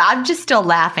interesting. I'm just still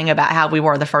laughing about how we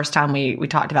were the first time we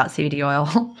talked about CBD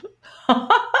oil.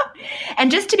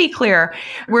 And just to be clear,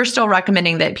 we're still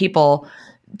recommending that people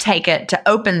take it to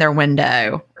open their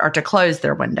window or to close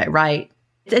their window, right?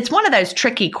 It's one of those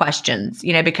tricky questions,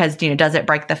 because, does it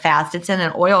break the fast? It's in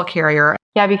an oil carrier.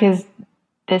 Yeah, because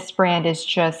this brand is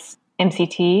just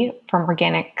MCT from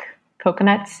organic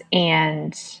coconuts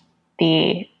and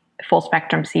the full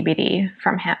spectrum CBD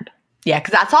from hemp. Yeah,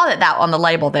 because I saw that on the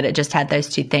label that it just had those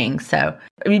two things. So,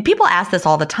 people ask this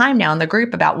all the time now in the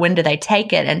group about when do they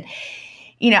take it. And,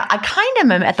 I kind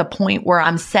of am at the point where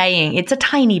I'm saying it's a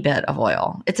tiny bit of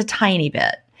oil. It's a tiny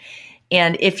bit.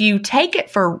 And if you take it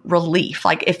for relief,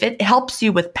 like if it helps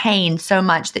you with pain so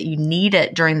much that you need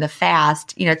it during the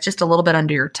fast, it's just a little bit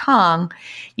under your tongue,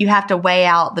 you have to weigh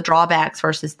out the drawbacks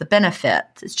versus the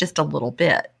benefits. It's just a little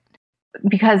bit.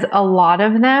 Because a lot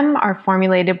of them are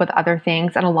formulated with other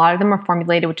things, and a lot of them are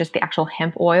formulated with just the actual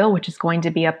hemp oil, which is going to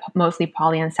be a mostly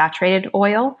polyunsaturated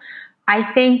oil. I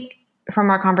think from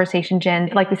our conversation, Jen,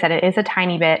 like we said, it is a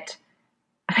tiny bit.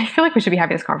 I feel like we should be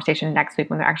having this conversation next week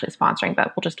when they're actually sponsoring,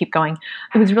 but we'll just keep going.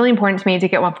 It was really important to me to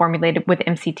get one formulated with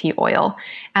MCT oil.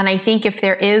 And I think if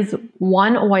there is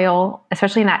one oil,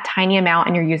 especially in that tiny amount,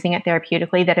 and you're using it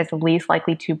therapeutically, that is least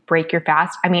likely to break your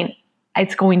fast,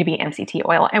 it's going to be MCT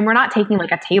oil. And we're not taking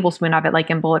like a tablespoon of it like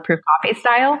in Bulletproof Coffee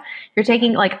style. You're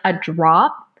taking like a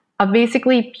drop of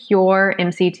basically pure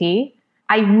MCT.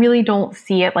 I really don't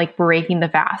see it like breaking the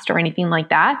fast or anything like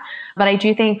that. But I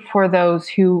do think for those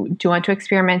who do want to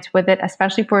experiment with it,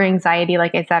 especially for anxiety,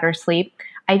 like I said, or sleep,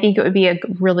 I think it would be a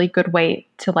really good way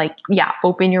to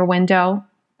open your window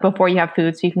before you have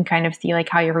food so you can kind of see like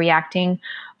how you're reacting.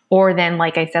 Or then,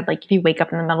 like I said, like if you wake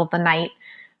up in the middle of the night,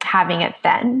 having it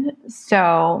then.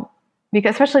 So,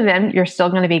 because especially then you're still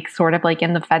going to be sort of like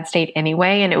in the fed state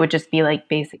anyway, and it would just be like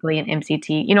basically an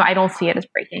MCT. I don't see it as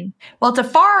breaking. Well, it's a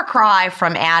far cry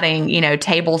from adding,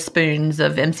 tablespoons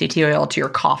of MCT oil to your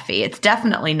coffee. It's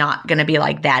definitely not going to be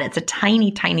like that. It's a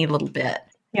tiny, tiny little bit.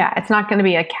 Yeah, it's not going to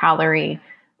be a calorie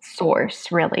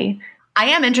source, really. I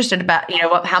am interested about,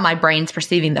 how my brain's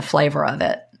perceiving the flavor of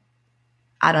it.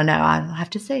 I don't know. I'll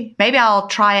have to see. Maybe I'll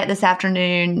try it this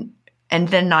afternoon and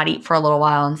then not eat for a little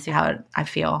while and see how I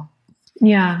feel.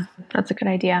 Yeah, that's a good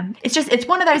idea. It's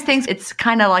one of those things. It's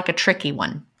kind of like a tricky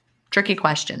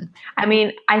question. I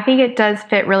think it does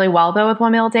fit really well though with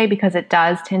one meal a day because it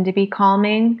does tend to be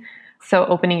calming. So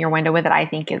opening your window with it, I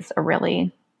think, is a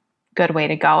really good way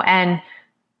to go. And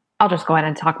I'll just go ahead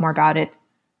and talk more about it.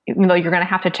 Even though you're going to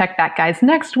have to check that, guys,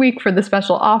 next week for the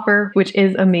special offer, which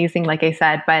is amazing, like I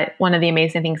said. But one of the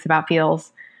amazing things about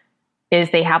Feels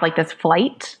is they have like this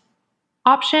flight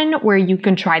option where you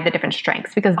can try the different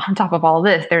strengths, because on top of all of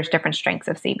this, there's different strengths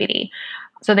of CBD.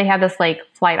 So they have this like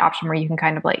flight option where you can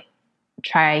kind of like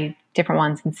try different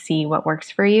ones and see what works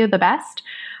for you the best.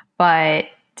 But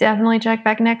definitely check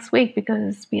back next week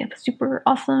because we have a super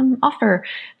awesome offer.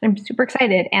 I'm super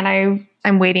excited, and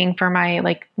I'm waiting for my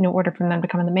order from them to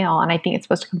come in the mail, and I think it's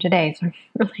supposed to come today. So I'm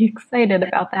really excited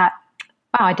about that.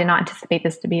 Wow, I did not anticipate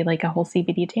this to be like a whole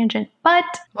CBD tangent, but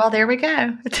well, there we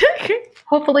go.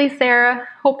 Hopefully, Sarah,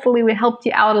 we helped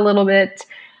you out a little bit.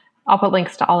 I'll put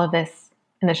links to all of this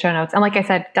in the show notes. And like I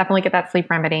said, definitely get that sleep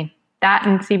remedy. That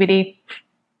and CBD,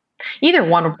 either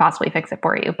one would possibly fix it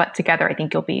for you, but together I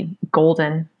think you'll be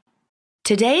golden.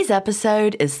 Today's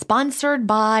episode is sponsored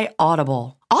by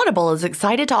Audible. Audible is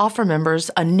excited to offer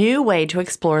members a new way to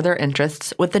explore their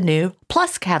interests with the new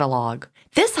Plus catalog.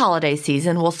 This holiday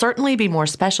season will certainly be more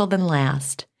special than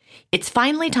last. It's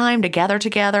finally time to gather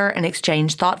together and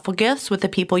exchange thoughtful gifts with the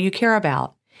people you care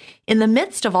about. In the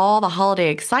midst of all the holiday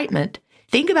excitement,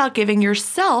 think about giving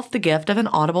yourself the gift of an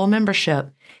Audible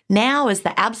membership. Now is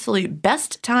the absolute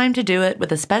best time to do it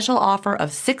with a special offer of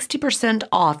 60%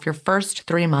 off your first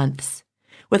 3 months.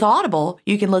 With Audible,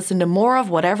 you can listen to more of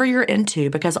whatever you're into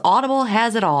because Audible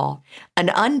has it all. An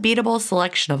unbeatable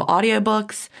selection of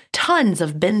audiobooks, tons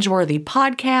of binge-worthy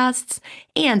podcasts,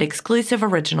 and exclusive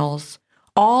originals.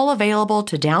 all available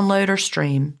to download or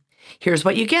stream. Here's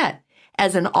what you get.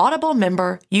 As an Audible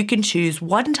member, you can choose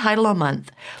one title a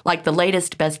month, like the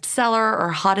latest bestseller or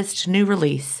hottest new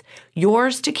release,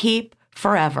 yours to keep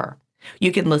forever.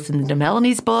 You can listen to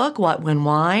Melanie's book, What When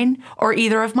Wine, or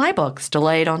either of my books,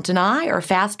 Delayed on Deny or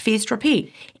Fast Feast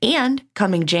Repeat. And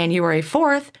coming January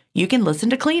 4th, you can listen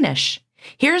to Cleanish.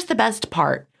 Here's the best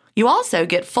part. You also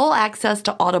get full access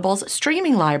to Audible's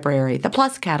streaming library, the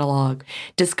Plus catalog.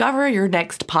 Discover your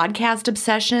next podcast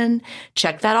obsession,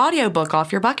 check that audiobook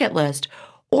off your bucket list,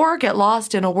 or get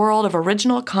lost in a world of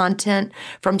original content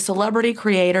from celebrity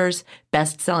creators,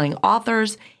 best-selling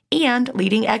authors, and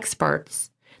leading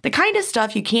experts. The kind of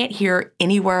stuff you can't hear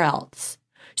anywhere else.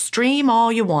 Stream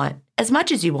all you want, as much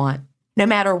as you want. No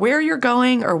matter where you're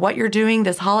going or what you're doing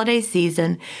this holiday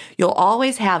season, you'll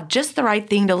always have just the right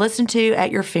thing to listen to at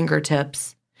your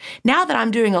fingertips. Now that I'm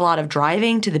doing a lot of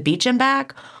driving to the beach and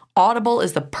back, Audible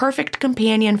is the perfect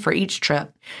companion for each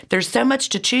trip. There's so much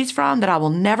to choose from that I will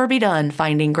never be done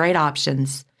finding great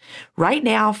options. Right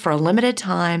now, for a limited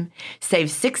time, save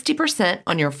 60%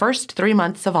 on your first 3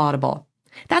 months of Audible.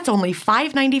 That's only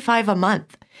 $5.95 a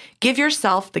month. Give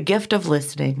yourself the gift of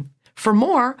listening. For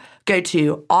more, go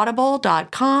to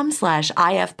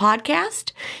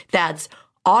audible.com/ifpodcast. That's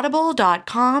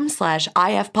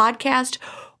audible.com/ifpodcast,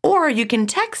 or you can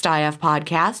text IF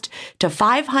Podcast to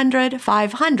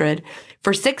 500-500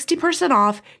 for 60%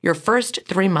 off your first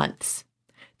 3 months.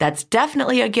 That's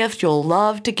definitely a gift you'll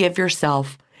love to give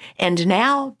yourself. And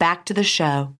now, back to the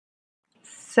show.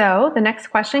 So the next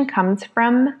question comes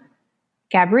from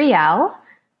Gabrielle,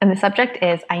 and the subject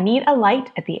is, I need a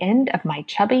light at the end of my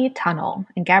chubby tunnel.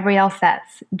 And Gabrielle says,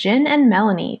 Jen and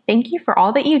Melanie, thank you for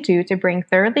all that you do to bring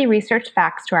thoroughly researched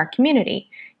facts to our community.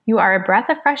 You are a breath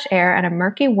of fresh air in a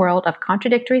murky world of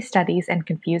contradictory studies and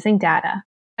confusing data.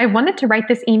 I wanted to write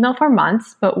this email for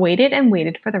months, but waited and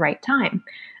waited for the right time.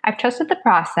 I've trusted the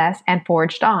process and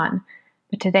forged on.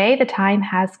 But today the time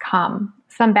has come.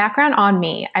 Some background on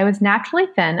me. I was naturally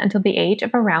thin until the age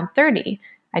of around 30.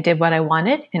 I did what I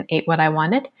wanted and ate what I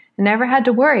wanted and never had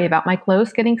to worry about my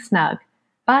clothes getting snug.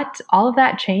 But all of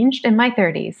that changed in my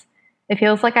 30s. It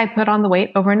feels like I put on the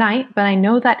weight overnight, but I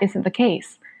know that isn't the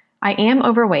case. I am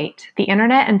overweight. The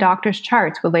internet and doctors'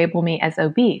 charts would label me as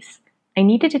obese. I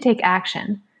needed to take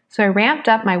action, so I ramped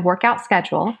up my workout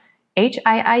schedule,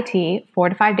 HIIT 4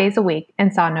 to 5 days a week,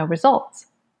 and saw no results.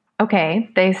 Okay,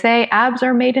 they say abs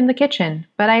are made in the kitchen,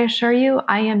 but I assure you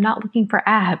I am not looking for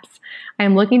abs. I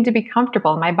am looking to be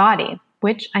comfortable in my body,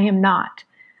 which I am not.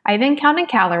 I then counted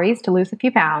calories to lose a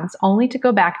few pounds, only to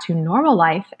go back to normal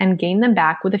life and gain them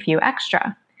back with a few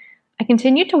extra. I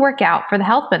continued to work out for the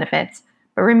health benefits,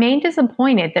 but remained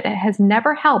disappointed that it has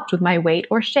never helped with my weight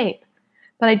or shape.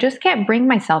 But I just can't bring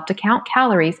myself to count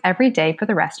calories every day for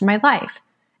the rest of my life.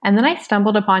 And then I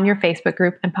stumbled upon your Facebook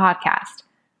group and podcast.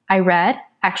 I read,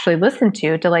 actually listened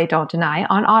to Delay Don't Deny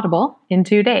on Audible in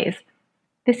 2 days.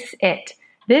 This is it.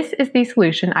 This is the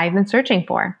solution I've been searching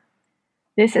for.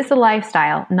 This is the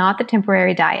lifestyle, not the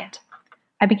temporary diet.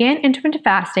 I began intermittent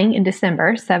fasting in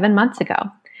December 7 months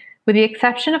ago. With the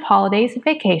exception of holidays and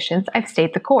vacations, I've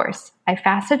stayed the course. I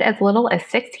fasted as little as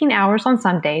 16 hours on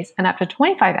some days and up to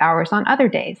 25 hours on other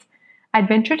days. I'd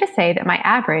venture to say that my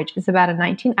average is about a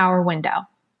 19-hour window.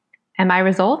 And my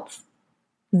results?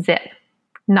 Zip.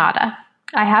 Nada.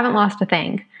 I haven't lost a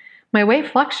thing. My weight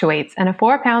fluctuates in a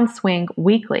 4-pound swing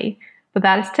weekly, but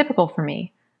that is typical for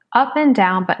me. Up and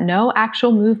down, but no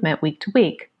actual movement week to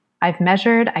week. I've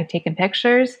measured, I've taken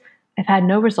pictures, I've had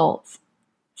no results.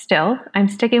 Still, I'm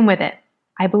sticking with it.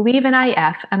 I believe in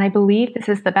IF, and I believe this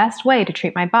is the best way to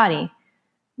treat my body.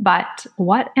 But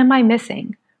what am I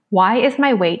missing? Why is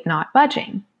my weight not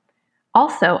budging?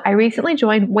 Also, I recently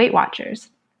joined Weight Watchers.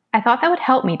 I thought that would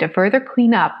help me to further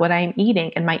clean up what I am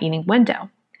eating in my eating window.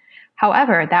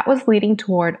 However, that was leading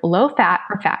toward low-fat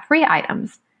or fat-free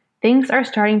items. Things are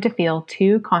starting to feel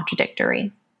too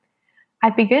contradictory.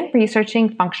 I've begun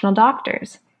researching functional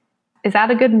doctors. Is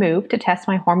that a good move to test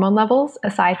my hormone levels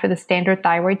aside for the standard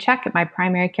thyroid check at my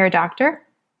primary care doctor?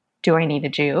 Do I need a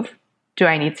Juve? Do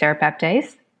I need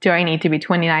serapeptase? Do I need to be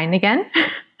 29 again?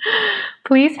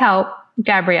 Please help.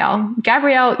 Gabrielle.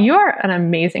 Gabrielle, you are an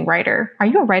amazing writer. Are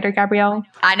you a writer, Gabrielle?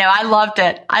 I know. I loved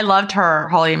it. I loved her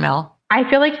whole email. I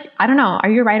feel like, I don't know. Are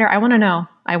you a writer? I want to know.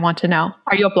 I want to know.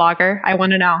 Are you a blogger? I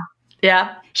want to know.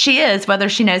 Yeah, she is, whether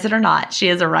she knows it or not. She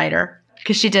is a writer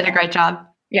because she did a great job.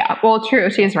 Yeah, well, true.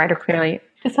 She is a writer, clearly.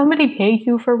 Does somebody pay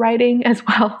you for writing as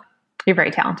well? You're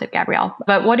very talented, Gabrielle.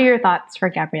 But what are your thoughts for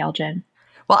Gabrielle, Jen?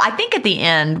 Well, I think at the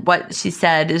end, what she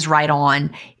said is right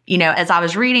on. You know, as I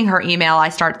was reading her email, I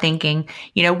start thinking,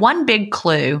 one big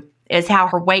clue is how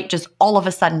her weight just all of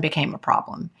a sudden became a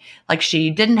problem. Like she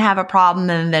didn't have a problem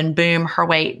and then boom, her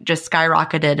weight just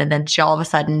skyrocketed. And then she all of a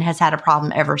sudden has had a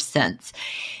problem ever since.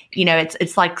 You know,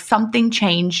 it's like something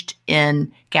changed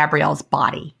in Gabrielle's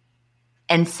body.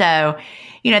 And so,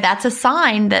 you know, that's a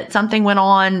sign that something went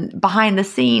on behind the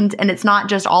scenes. And it's not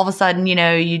just all of a sudden, you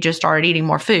know, you just started eating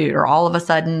more food, or all of a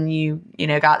sudden you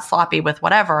got sloppy with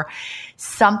whatever.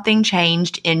 Something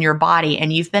changed in your body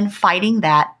and you've been fighting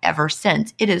that ever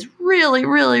since. It is really,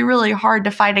 really, really hard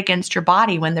to fight against your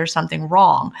body when there's something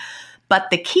wrong. But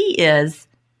the key is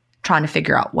trying to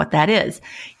figure out what that is.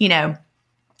 You know,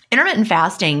 intermittent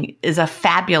fasting is a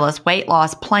fabulous weight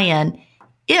loss plan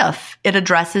if it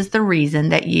addresses the reason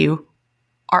that you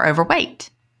are overweight.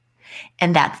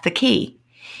 And that's the key.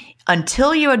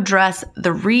 Until you address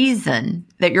the reason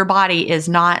that your body is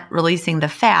not releasing the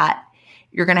fat,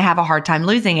 you're going to have a hard time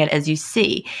losing it, as you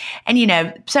see. And, you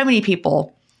know, so many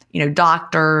people, you know,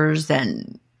 doctors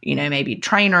and, you know, maybe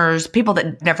trainers, people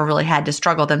that never really had to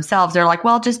struggle themselves, they're like,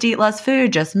 well, just eat less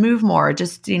food, just move more,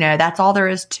 just, you know, that's all there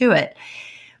is to it.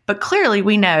 But clearly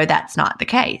we know that's not the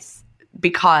case,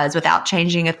 because without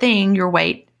changing a thing, your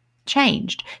weight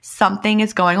changed. Something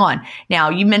is going on. Now,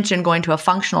 you mentioned going to a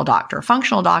functional doctor.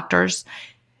 Functional doctors,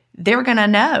 they're going to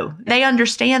know. They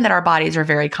understand that our bodies are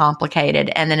very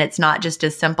complicated. And then it's not just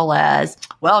as simple as,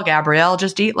 well, Gabrielle,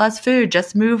 just eat less food,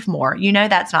 just move more. You know,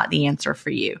 that's not the answer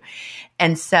for you.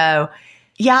 And so,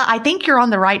 yeah, I think you're on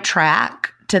the right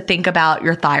track to think about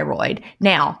your thyroid.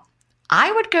 Now, I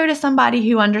would go to somebody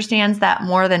who understands that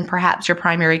more than perhaps your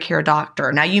primary care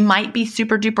doctor. Now, you might be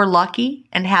super duper lucky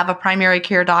and have a primary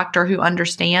care doctor who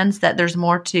understands that there's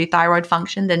more to thyroid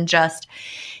function than just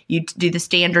you do the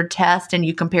standard test and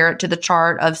you compare it to the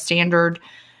chart of standard,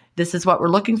 this is what we're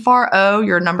looking for. Oh,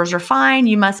 your numbers are fine.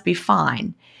 You must be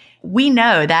fine. We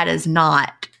know that is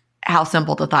not how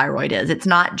simple the thyroid is. It's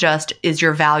not just, is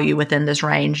your value within this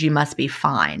range? You must be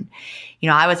fine. You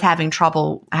know, I was having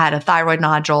trouble, I had a thyroid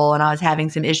nodule and I was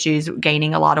having some issues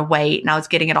gaining a lot of weight and I was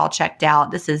getting it all checked out.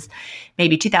 This is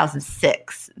maybe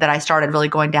 2006 that I started really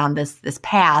going down this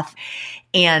path.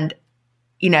 And,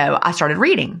 you know, I started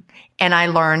reading and I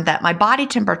learned that my body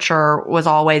temperature was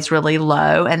always really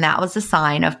low. And that was a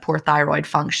sign of poor thyroid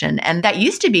function. And that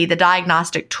used to be the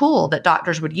diagnostic tool that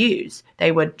doctors would use.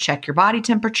 They would check your body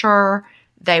temperature.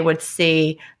 They would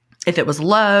see if it was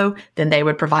low, then they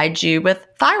would provide you with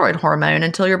thyroid hormone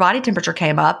until your body temperature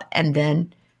came up, and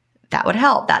then that would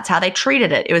help. That's how they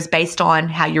treated it. It was based on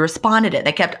how you responded it.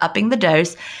 They kept upping the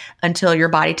dose until your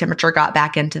body temperature got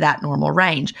back into that normal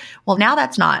range. Well, now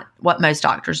that's not what most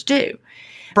doctors do.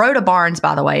 Broda Barnes,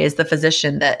 by the way, is the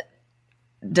physician that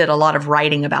did a lot of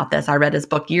writing about this. I read his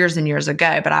book years and years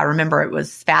ago, but I remember it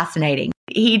was fascinating.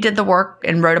 He did the work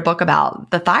and wrote a book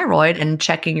about the thyroid and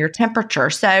checking your temperature.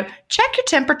 So check your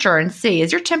temperature and see,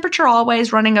 is your temperature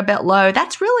always running a bit low?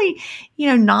 That's really, you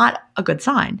know, not a good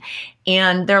sign.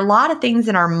 And there are a lot of things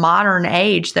in our modern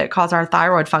age that cause our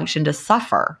thyroid function to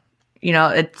suffer. You know,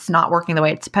 it's not working the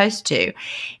way it's supposed to.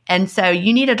 And so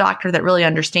you need a doctor that really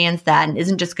understands that and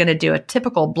isn't just going to do a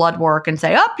typical blood work and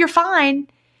say, oh, you're fine.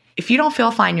 If you don't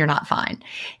feel fine, you're not fine.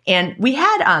 And we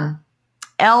had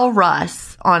Elle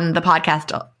Russ on the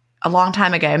podcast a long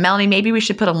time ago. Melanie, maybe we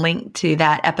should put a link to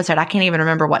that episode. I can't even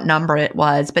remember what number it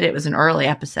was, but it was an early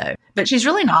episode. But she's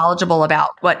really knowledgeable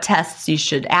about what tests you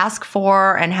should ask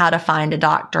for and how to find a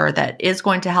doctor that is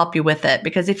going to help you with it.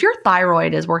 Because if your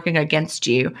thyroid is working against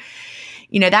you,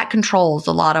 you know, that controls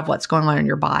a lot of what's going on in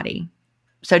your body.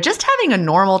 So just having a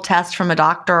normal test from a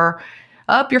doctor,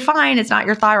 oh, you're fine, it's not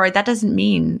your thyroid, that doesn't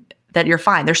mean that you're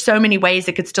fine. There's so many ways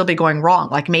it could still be going wrong.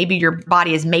 Like maybe your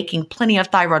body is making plenty of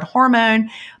thyroid hormone,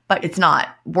 but it's not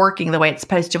working the way it's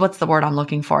supposed to. What's the word I'm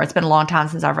looking for? It's been a long time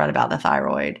since I've read about the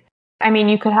thyroid. I mean,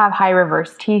 you could have high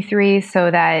reverse T3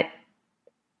 so that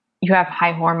you have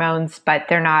high hormones, but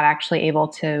they're not actually able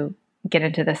to get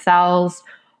into the cells.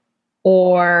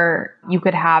 Or you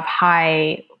could have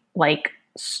high, like,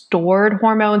 stored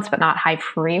hormones, but not high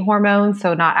free hormones.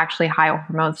 So not actually high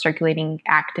hormones circulating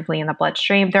actively in the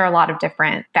bloodstream. There are a lot of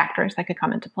different factors that could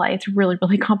come into play. It's really,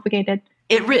 really complicated.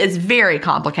 It is very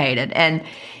complicated. And,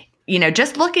 you know,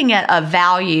 just looking at a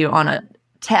value on a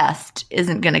test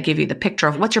isn't going to give you the picture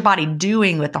of what's your body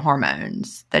doing with the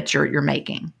hormones that you're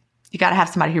making. You got to have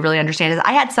somebody who really understands it.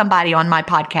 I had somebody on my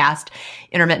podcast,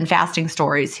 Intermittent Fasting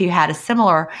Stories, who had a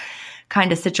similar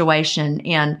kind of situation,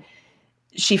 and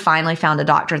she finally found a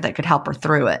doctor that could help her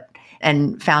through it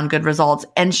and found good results.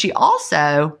 And she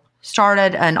also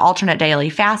started an alternate daily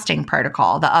fasting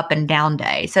protocol, the up and down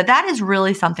day. So that is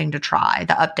really something to try,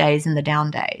 the up days and the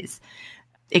down days.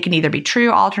 It can either be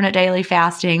true alternate daily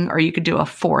fasting, or you could do a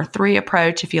 4-3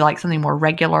 approach if you like something more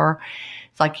regular.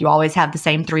 It's like you always have the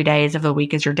same 3 days of the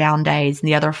week as your down days, and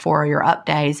the other 4 are your up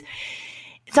days.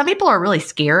 Some people are really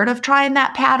scared of trying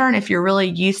that pattern. If you're really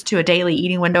used to a daily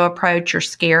eating window approach, you're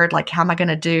scared, like, how am I going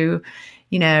to do,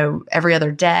 every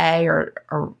other day, or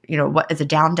what is a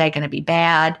down day going to be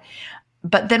bad?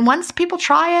 But then once people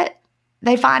try it,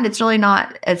 they find it's really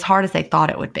not as hard as they thought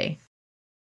it would be.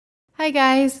 Hi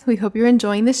guys, we hope you're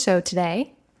enjoying the show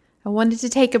today. I wanted to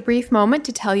take a brief moment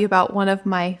to tell you about one of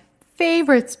my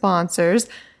favorite sponsors.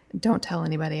 Don't tell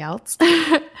anybody else.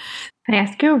 Can I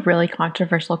ask you a really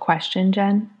controversial question,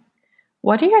 Jen?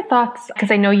 What are your thoughts?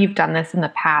 Because I know you've done this in the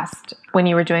past when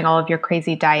you were doing all of your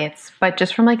crazy diets, but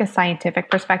just from like a scientific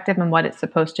perspective and what it's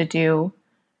supposed to do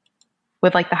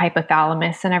with like the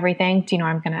hypothalamus and everything. Do you know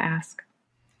what I'm going to ask?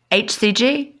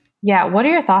 HCG? Yeah. What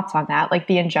are your thoughts on that? Like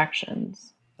the injections?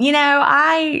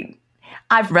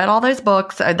 I've read all those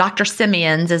books. Dr.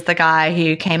 Simeons is the guy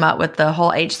who came up with the whole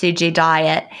HCG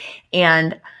diet.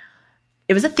 And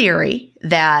it was a theory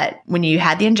that when you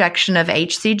had the injection of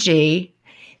HCG,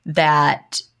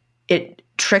 that it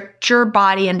tricked your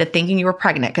body into thinking you were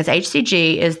pregnant, because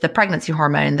HCG is the pregnancy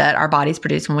hormone that our bodies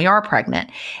produce when we are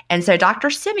pregnant. And so Dr.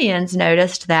 Simeons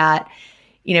noticed that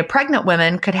pregnant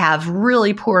women could have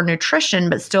really poor nutrition,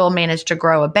 but still manage to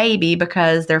grow a baby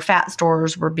because their fat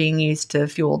stores were being used to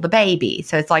fuel the baby.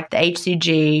 So it's like the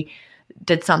HCG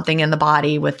did something in the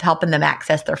body with helping them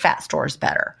access their fat stores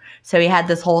better. So he had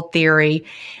this whole theory,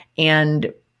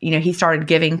 and he started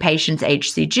giving patients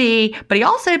HCG, but he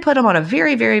also put them on a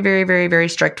very, very, very, very, very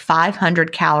strict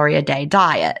 500 calorie a day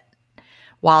diet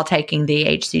while taking the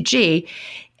HCG.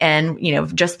 And,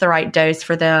 just the right dose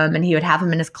for them. And he would have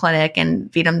them in his clinic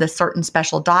and feed them this certain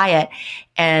special diet,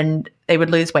 and they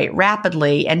would lose weight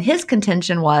rapidly. And his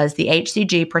contention was the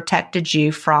HCG protected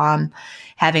you from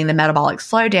having the metabolic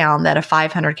slowdown that a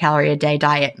 500 calorie a day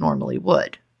diet normally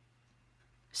would.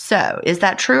 So is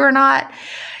that true or not?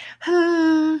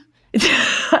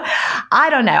 I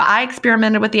don't know. I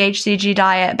experimented with the HCG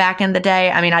diet back in the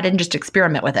day. I mean, I didn't just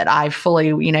experiment with it. I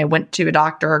fully, went to a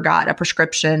doctor, got a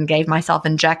prescription, gave myself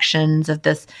injections of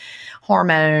this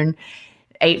hormone,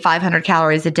 ate 500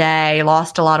 calories a day,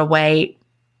 lost a lot of weight,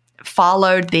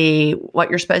 followed the what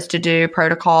you're supposed to do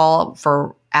protocol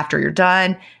for after you're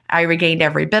done. I regained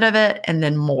every bit of it and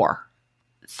then more.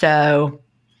 So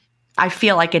I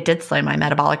feel like it did slow my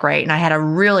metabolic rate, and I had a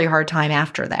really hard time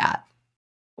after that.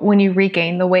 When you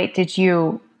regained the weight, did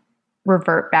you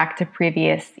revert back to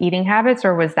previous eating habits,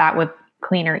 or was that with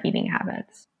cleaner eating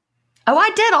habits? Oh, I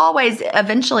did always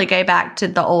eventually go back to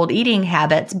the old eating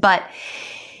habits, but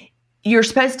you're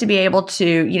supposed to be able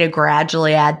to,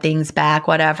 gradually add things back,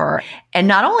 whatever. And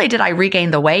not only did I regain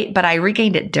the weight, but I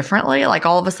regained it differently. Like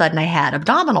all of a sudden I had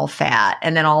abdominal fat,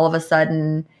 and then all of a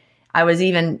sudden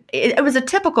it was a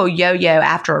typical yo-yo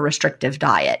after a restrictive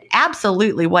diet.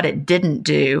 Absolutely what it didn't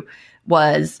do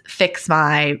was fix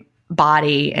my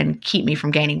body and keep me from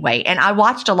gaining weight. And I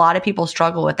watched a lot of people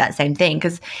struggle with that same thing,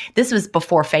 because this was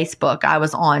before Facebook. I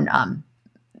was on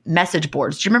message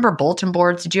boards. Do you remember bulletin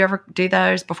boards? Did you ever do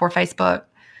those before Facebook?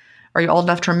 Are you old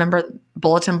enough to remember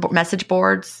message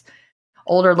boards?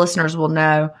 Older listeners will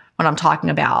know what I'm talking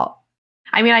about.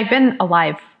 I mean, I've been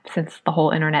alive since the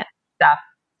whole internet stuff.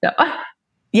 So.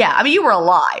 Yeah, I mean, you were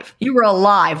alive. You were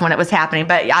alive when it was happening,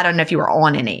 but I don't know if you were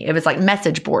on any. It was like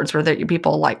message boards where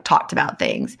people like talked about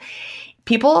things.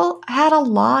 People had a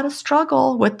lot of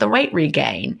struggle with the weight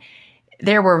regain.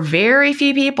 There were very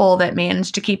few people that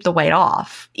managed to keep the weight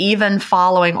off, even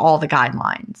following all the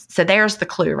guidelines. So there's the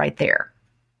clue right there.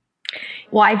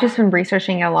 Well, I've just been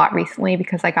researching it a lot recently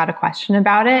because I got a question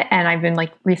about it, and I've been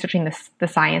like researching the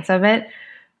science of it.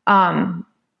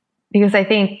 Because I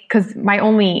think, because my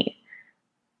only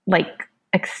like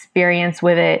experience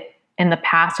with it in the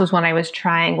past was when I was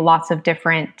trying lots of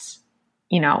different,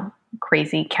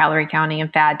 crazy calorie counting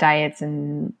and fad diets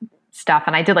and stuff.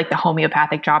 And I did like the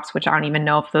homeopathic drops, which I don't even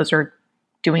know if those are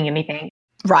doing anything.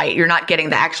 Right. You're not getting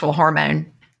the actual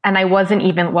hormone. And I wasn't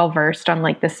even well versed on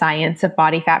like the science of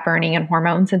body fat burning and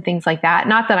hormones and things like that.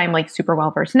 Not that I'm like super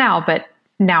well versed now, but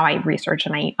now I research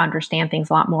and I understand things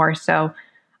a lot more. So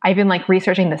I've been like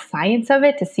researching the science of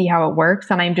it to see how it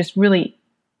works. And I'm just really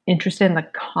interested in the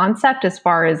concept as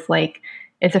far as like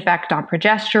its effect on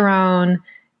progesterone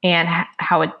and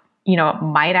how it, it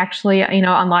might actually,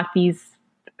 unlock these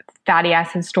fatty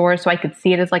acid stores. So I could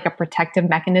see it as like a protective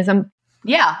mechanism.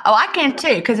 Yeah. Oh, I can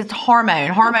too, because it's hormone.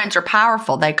 Hormones are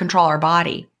powerful. They control our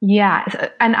body. Yeah.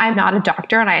 And I'm not a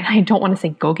doctor, and I don't want to say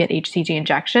go get HCG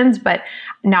injections, but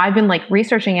now I've been like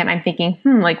researching it, and I'm thinking,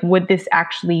 like, would this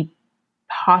actually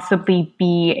possibly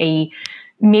be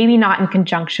a maybe not in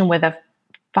conjunction with a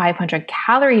 500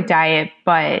 calorie diet,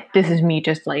 but this is me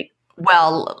just like.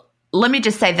 Well, let me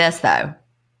just say this though.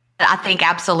 I think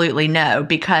absolutely no,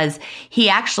 because he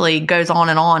actually goes on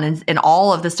and in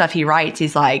all of the stuff he writes,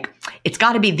 he's like, it's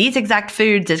got to be these exact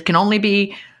foods. It can only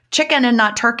be chicken and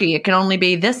not turkey. It can only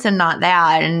be this and not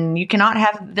that. And you cannot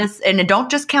have this. And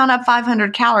don't just count up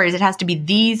 500 calories. It has to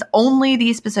be only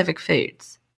these specific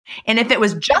foods. And if it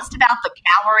was just about the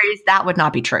calories, that would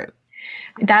not be true.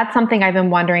 That's something I've been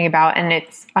wondering about. And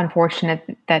it's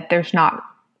unfortunate that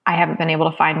I haven't been able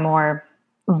to find more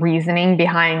reasoning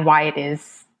behind why it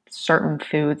is certain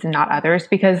foods and not others,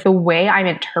 because the way I'm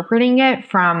interpreting it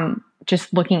from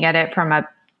just looking at it from a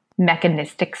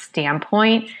mechanistic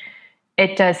standpoint,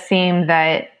 it does seem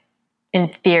that in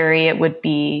theory it would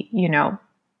be,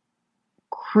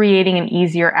 creating an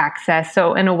easier access.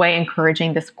 So in a way,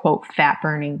 encouraging this quote fat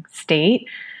burning state.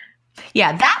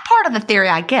 Yeah, that part of the theory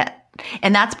I get.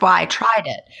 And that's why I tried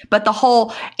it. But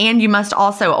and you must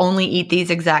also only eat these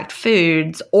exact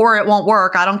foods or it won't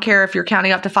work. I don't care if you're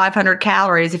counting up to 500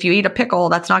 calories. If you eat a pickle,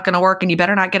 that's not going to work. And you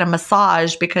better not get a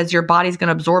massage because your body's going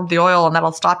to absorb the oil and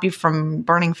that'll stop you from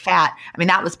burning fat. I mean,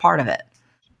 that was part of it.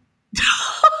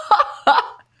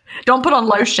 Don't put on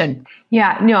lotion.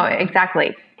 Yeah, no,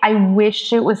 exactly. I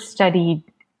wish it was studied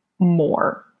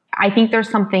more. I think there's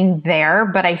something there,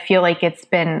 but I feel like it's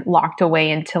been locked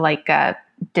away into like a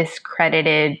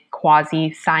discredited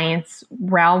quasi-science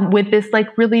realm with this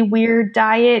like really weird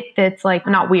diet that's like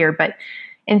not weird, but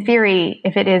in theory,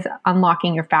 if it is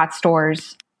unlocking your fat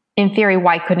stores, in theory,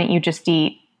 why couldn't you just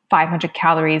eat 500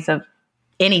 calories of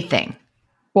anything?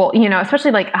 Well,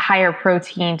 especially like a higher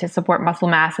protein to support muscle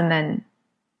mass and then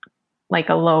like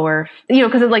a lower,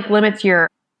 because it like limits your,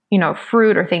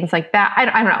 fruit or things like that. I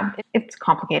don't know. It's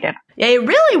complicated. Yeah, it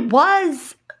really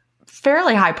was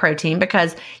fairly high protein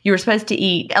because you were supposed to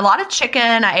eat a lot of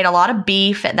chicken. I ate a lot of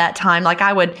beef at that time. Like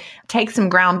I would take some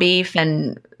ground beef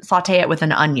and saute it with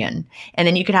an onion. And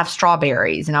then you could have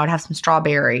strawberries and I would have some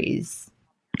strawberries.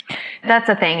 That's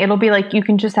the thing. It'll be like, you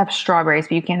can just have strawberries,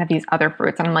 but you can't have these other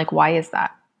fruits. And I'm like, why is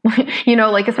that?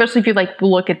 Like, especially if you like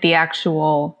look at the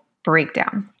actual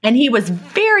breakdown. And he was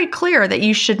very clear that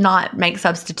you should not make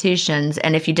substitutions.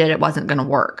 And if you did, it wasn't going to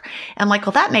work. And I'm like,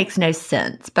 well, that makes no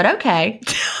sense, but okay.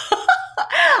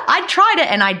 I tried it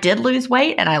and I did lose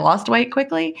weight and I lost weight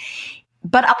quickly.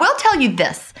 But I will tell you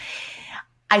this.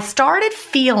 I started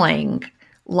feeling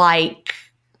like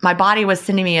my body was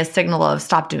sending me a signal of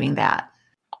stop doing that.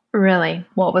 Really?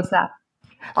 What was that?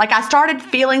 Like I started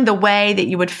feeling the way that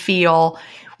you would feel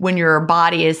when your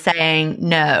body is saying,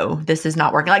 no, this is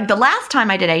not working. Like the last time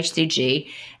I did HCG,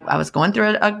 I was going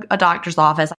through a doctor's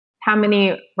office. How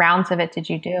many rounds of it did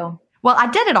you do? Well, I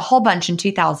did it a whole bunch in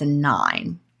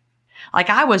 2009.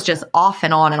 Like I was just off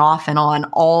and on and off and on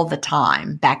all the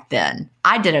time back then.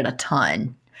 I did it a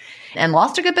ton and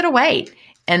lost a good bit of weight.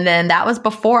 And then that was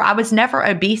before, I was never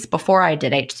obese before I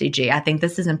did HCG. I think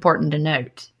this is important to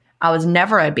note. I was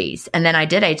never obese. And then I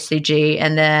did HCG.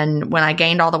 And then when I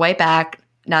gained all the weight back,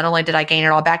 not only did I gain it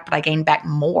all back, but I gained back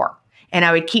more. And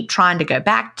I would keep trying to go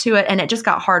back to it. And it just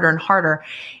got harder and harder.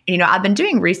 And, I've been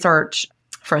doing research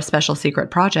for a special secret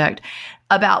project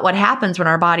about what happens when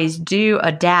our bodies do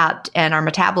adapt and our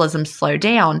metabolism slow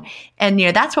down. And,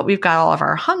 that's what we've got all of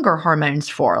our hunger hormones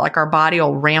for. Like our body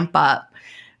will ramp up,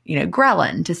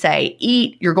 ghrelin to say,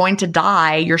 eat, you're going to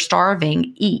die, you're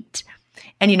starving, eat.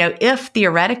 And, if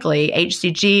theoretically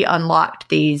HCG unlocked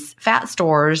these fat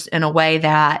stores in a way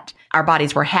that our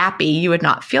bodies were happy, you would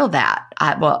not feel that.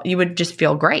 You would just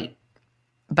feel great.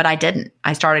 But I didn't.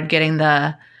 I started getting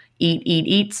the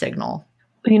eat signal.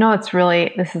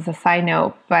 This is a side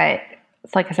note, but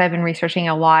it's like I said, I've been researching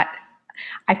a lot.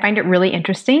 I find it really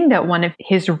interesting that one of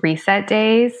his reset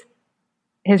days,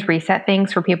 his reset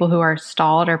things for people who are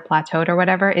stalled or plateaued or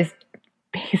whatever is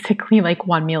basically like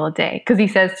one meal a day. Because he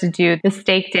says to do the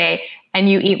steak day and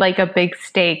you eat like a big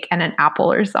steak and an apple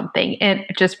or something and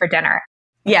just for dinner.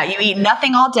 Yeah, you eat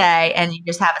nothing all day and you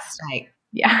just have a steak.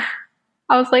 Yeah.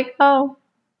 I was like, oh,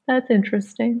 that's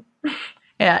interesting.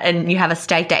 Yeah, and you have a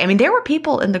steak day. I mean, there were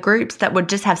people in the groups that would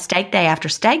just have steak day after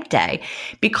steak day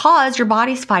because your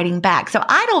body's fighting back. So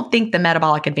I don't think the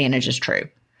metabolic advantage is true.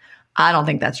 I don't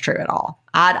think that's true at all.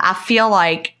 I feel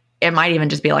like it might even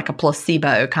just be like a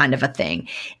placebo kind of a thing.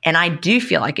 And I do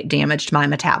feel like it damaged my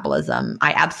metabolism.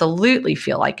 I absolutely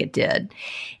feel like it did.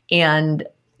 And,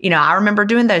 I remember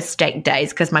doing those steak days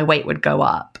because my weight would go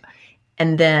up.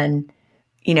 And then,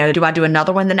 do I do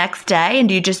another one the next day? And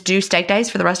do you just do steak days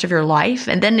for the rest of your life?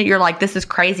 And then you're like, this is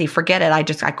crazy. Forget it.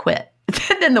 I quit.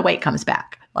 Then the weight comes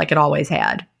back like it always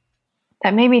had.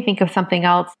 That made me think of something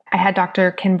else. I had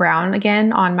Dr. Ken Brown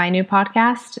again on my new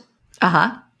podcast.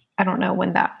 Uh-huh. I don't know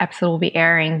when that episode will be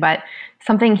airing, but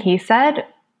something he said,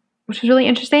 which was really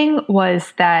interesting,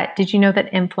 was that did you know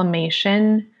that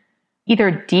inflammation either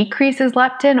decreases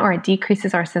leptin or it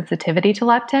decreases our sensitivity to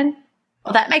leptin?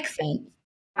 Well, that makes sense.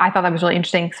 I thought that was really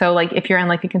interesting. So like if you're in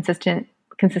like a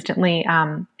consistently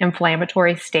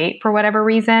inflammatory state for whatever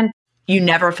reason, You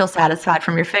never feel satisfied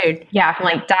from your food. yeah, from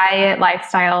like diet,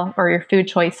 lifestyle, or your food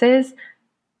choices,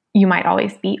 you might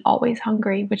always be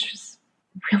hungry, which is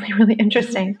really, really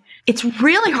interesting. It's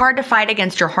really hard to fight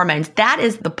against your hormones. That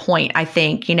is the point, I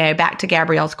think, back to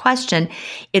Gabrielle's question.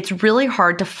 It's really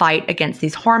hard to fight against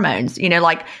these hormones.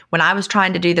 Like when I was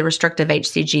trying to do the restrictive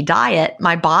HCG diet,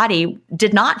 my body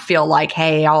did not feel like,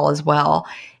 hey, all is well.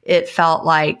 It felt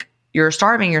like you're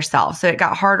starving yourself. So it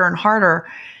got harder and harder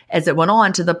as it went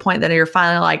on to the point that you're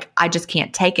finally like, I just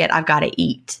can't take it. I've got to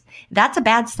eat. That's a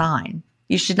bad sign.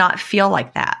 You should not feel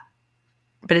like that.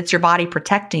 But it's your body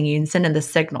protecting you and sending the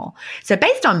signal. So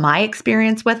based on my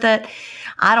experience with it,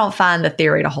 I don't find the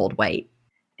theory to hold weight.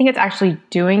 I think it's actually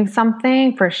doing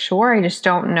something for sure. I just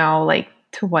don't know like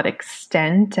to what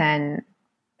extent. And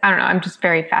I don't know. I'm just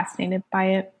very fascinated by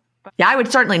it. Yeah, I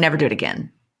would certainly never do it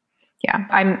again. Yeah,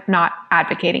 I'm not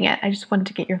advocating it. I just wanted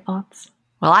to get your thoughts.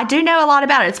 Well, I do know a lot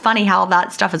about it. It's funny how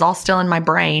that stuff is all still in my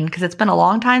brain because it's been a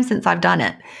long time since I've done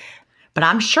it. But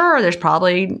I'm sure there's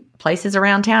probably places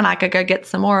around town I could go get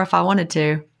some more if I wanted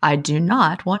to. I do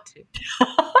not want to.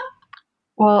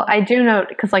 Well, I do know,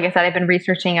 because like I said, I've been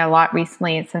researching a lot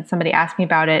recently since somebody asked me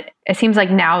about it. It seems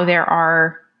like now there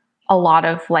are a lot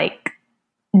of like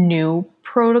new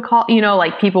protocol,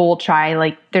 like people will try,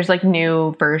 like there's like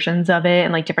new versions of it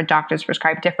and like different doctors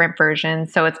prescribe different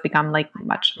versions. So it's become like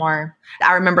much more.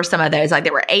 I remember some of those, like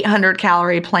there were 800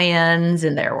 calorie plans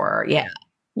and there were,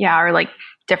 Yeah, or like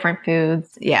different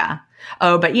foods. Yeah.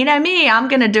 Oh, but me, I'm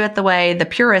going to do it the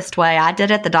purest way. I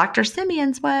did it the Dr.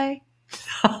 Simeon's way.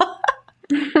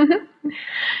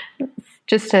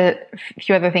 Just a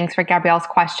few other things for Gabrielle's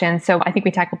question. So I think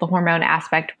we tackled the hormone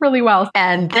aspect really well.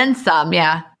 And then some,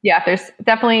 yeah. Yeah, there's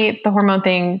definitely the hormone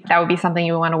thing. That would be something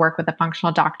you would want to work with a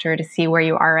functional doctor to see where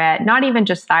you are at. Not even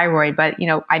just thyroid, but,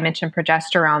 I mentioned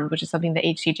progesterone, which is something that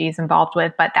HCG is involved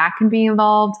with, but that can be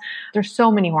involved. There's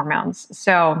so many hormones.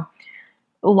 So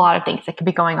a lot of things that could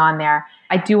be going on there.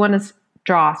 I do want to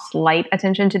draw slight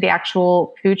attention to the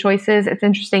actual food choices. It's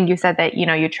interesting. You said that,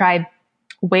 you tried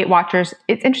Weight Watchers.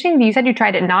 It's interesting that you said you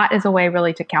tried it not as a way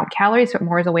really to count calories, but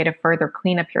more as a way to further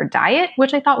clean up your diet,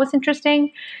 which I thought was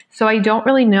interesting. So I don't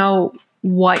really know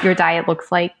what your diet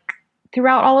looks like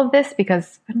throughout all of this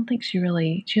because I don't think she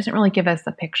doesn't really give us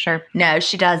a picture. No,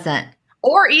 she doesn't.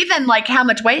 Or even like how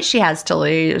much weight she has to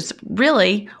lose,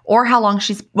 really, or how long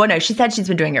she said she's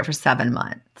been doing it for 7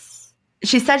 months.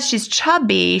 She said she's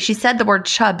chubby. She said the word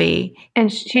chubby.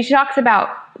 And she talks about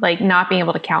like not being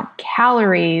able to count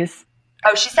calories.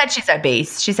 Oh, she said she's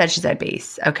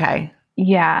obese. Okay.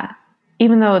 Yeah.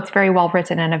 Even though it's very well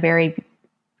written and a very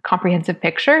comprehensive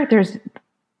picture, there's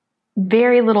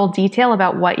very little detail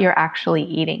about what you're actually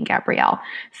eating, Gabrielle.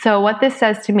 So what this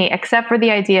says to me, except for the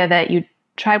idea that you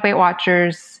tried Weight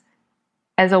Watchers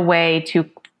as a way to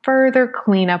further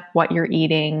clean up what you're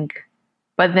eating,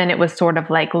 but then it was sort of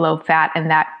like low fat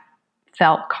and that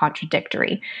felt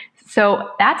contradictory. So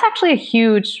that's actually a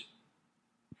huge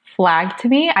flag to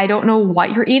me. I don't know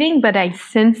what you're eating, but I'm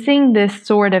sensing this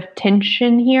sort of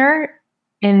tension here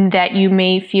in that you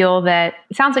may feel that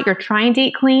it sounds like you're trying to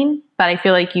eat clean, but I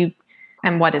feel like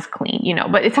and what is clean,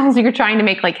 but it sounds like you're trying to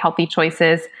make like healthy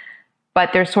choices,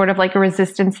 but there's sort of like a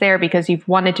resistance there because you've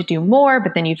wanted to do more,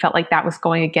 but then you felt like that was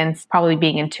going against probably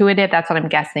being intuitive. That's what I'm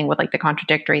guessing with like the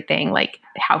contradictory thing. Like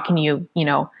how can you,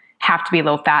 have to be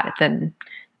low fat then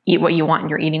eat what you want in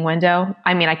your eating window?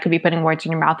 I mean, I could be putting words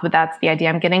in your mouth, but that's the idea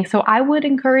I'm getting. So I would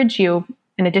encourage you,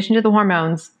 in addition to the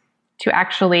hormones, to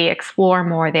actually explore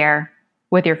more there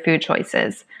with your food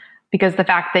choices, because the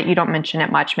fact that you don't mention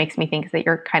it much makes me think that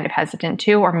you're kind of hesitant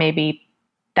to, or maybe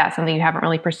that's something you haven't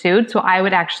really pursued. So I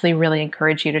would actually really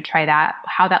encourage you to try that,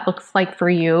 how that looks like for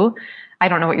you. I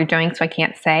don't know what you're doing, so I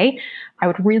can't say. I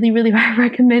would really, really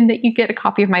recommend that you get a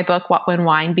copy of my book, What When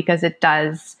Wine, because it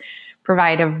does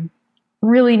provide a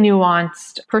really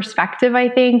nuanced perspective, I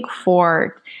think,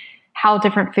 for how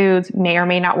different foods may or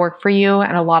may not work for you,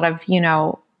 and a lot of,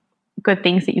 good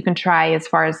things that you can try as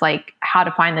far as like how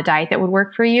to find the diet that would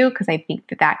work for you, because I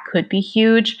think that could be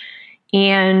huge.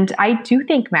 And I do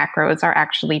think macros are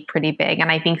actually pretty big,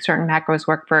 and I think certain macros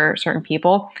work for certain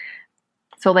people.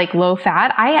 So like low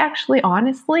fat, I actually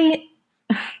honestly,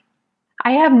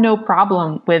 I have no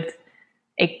problem with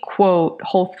a quote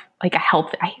like a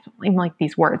health, I don't even like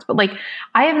these words, but like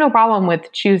I have no problem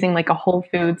with choosing like a whole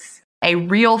foods, a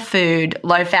real food,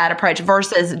 low fat approach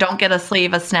versus don't get a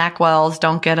sleeve of Snackwells,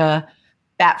 don't get a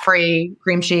fat-free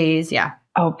cream cheese. Yeah.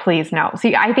 oh, please no.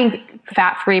 See, I think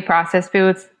fat-free processed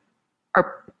foods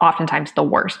are oftentimes the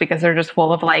worst because they're just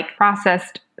full of like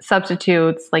processed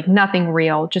substitutes, like nothing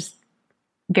real, just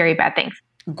very bad things.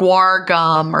 Guar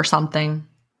gum or something.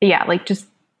 Yeah, like just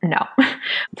no.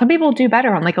 Some people do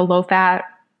better on like a low-fat,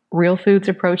 real foods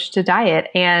approach to diet,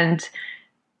 and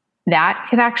that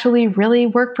can actually really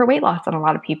work for weight loss on a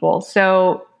lot of people.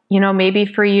 So, maybe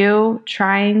for you,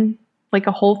 trying like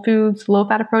a whole foods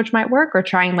low-fat approach might work, or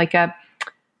trying like a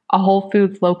whole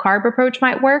foods low carb approach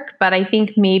might work. But I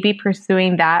think maybe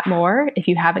pursuing that more, if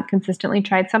you haven't consistently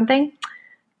tried something,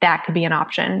 that could be an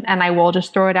option. And I will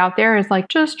just throw it out there as like,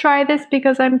 just try this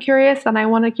because I'm curious and I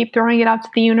want to keep throwing it out to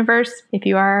the universe. If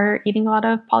you are eating a lot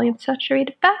of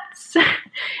polyunsaturated fats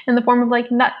in the form of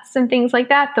like nuts and things like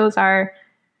that, those could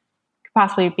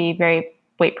possibly be very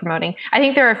weight promoting. I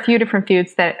think there are a few different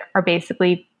foods that are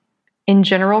basically, in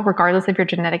general, regardless of your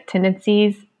genetic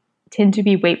tendencies, tend to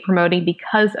be weight promoting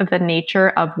because of the nature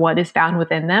of what is found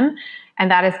within them. And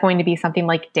that is going to be something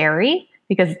like dairy,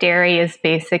 because dairy is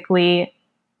basically,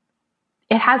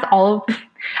 it has all of,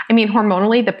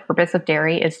 hormonally, the purpose of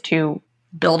dairy is to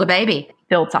build a baby,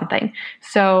 build something.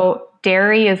 So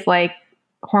dairy is like,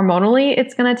 hormonally,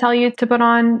 it's going to tell you to put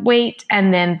on weight.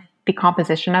 And then the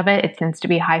composition of it tends to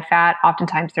be high fat.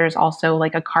 Oftentimes there's also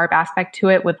like a carb aspect to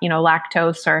it with,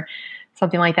 lactose or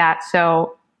something like that.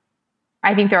 So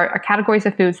I think there are categories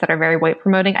of foods that are very weight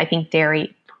promoting. I think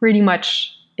dairy pretty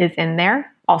much is in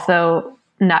there. Also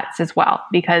nuts as well,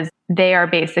 because they are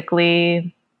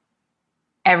basically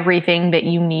everything that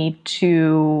you need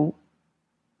to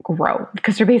grow,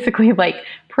 because they're basically like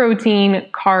protein,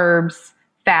 carbs,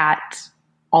 fat,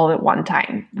 all at one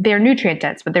time. They're nutrient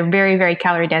dense, but they're very, very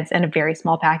calorie dense in a very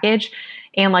small package.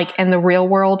 And like in the real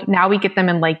world, now we get them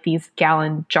in like these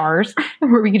gallon jars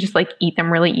where we can just like eat them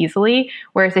really easily.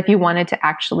 Whereas if you wanted to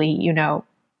actually,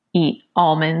 eat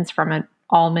almonds from an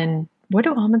almond, where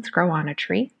do almonds grow on a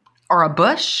tree? Or a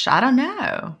bush? I don't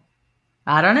know.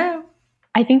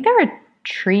 I think they're a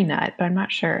tree nut, but I'm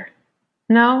not sure.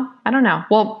 No, I don't know.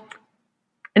 Well,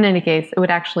 in any case, it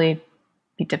would actually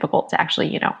be difficult to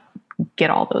actually,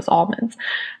 get all those almonds.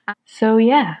 So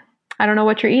yeah, I don't know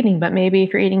what you're eating, but maybe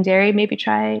if you're eating dairy, maybe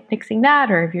try mixing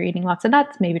that. Or if you're eating lots of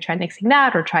nuts, maybe try mixing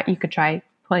that, or you could try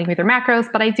playing with your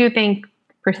macros. But I do think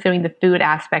pursuing the food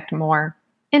aspect more,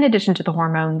 in addition to the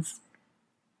hormones,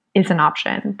 is an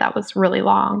option. That was really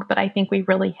long, but I think we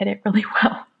really hit it really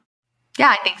well. Yeah,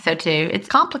 I think so too. It's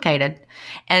complicated.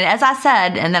 And as I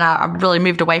said, and then I really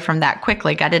moved away from that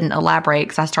quickly. I didn't elaborate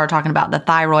because I started talking about the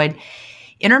thyroid.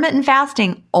 Intermittent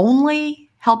fasting only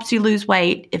helps you lose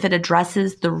weight if it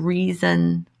addresses the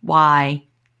reason why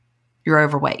you're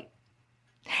overweight.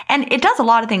 And it does a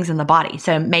lot of things in the body.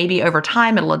 So maybe over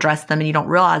time it'll address them and you don't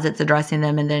realize it's addressing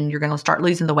them, and then you're going to start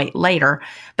losing the weight later.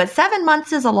 But 7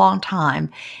 months is a long time.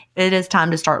 It is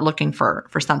time to start looking for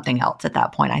something else at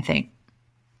that point, I think.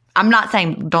 I'm not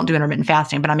saying don't do intermittent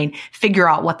fasting, but figure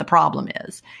out what the problem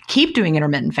is. Keep doing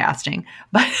intermittent fasting,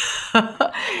 but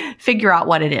figure out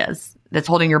what it is that's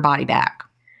holding your body back.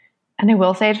 And I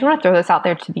will say, I just want to throw this out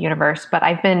there to the universe, but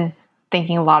I've been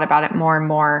thinking a lot about it more and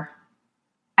more.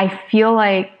 I feel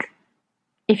like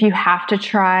if you have to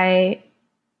try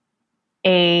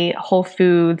a whole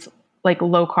foods, like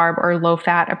low carb or low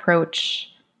fat approach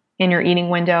in your eating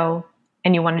window,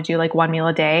 and you want to do like one meal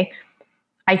a day,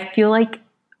 I feel like,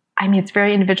 it's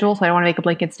very individual, so I don't want to make a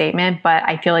blanket statement, but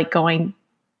I feel like going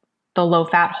the low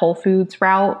fat whole foods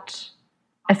route,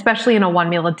 especially in a one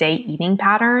meal a day eating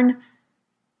pattern,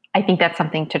 I think that's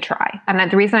something to try.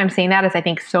 And the reason I'm saying that is I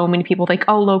think so many people think,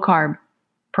 low carb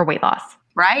for weight loss.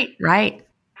 Right.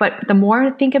 But the more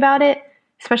I think about it,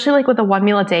 especially like with a one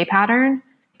meal a day pattern,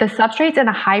 the substrates in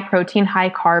a high protein, high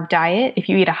carb diet, if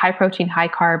you eat a high protein, high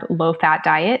carb, low fat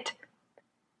diet,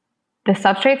 the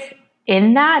substrates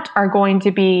in that are going to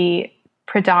be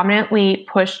predominantly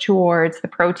pushed towards the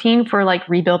protein for like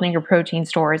rebuilding your protein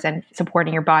stores and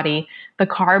supporting your body. The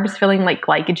carbs feeling like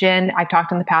glycogen. I've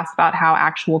talked in the past about how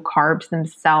actual carbs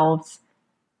themselves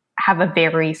have a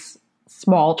very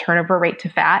small turnover rate to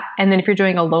fat. And then if you're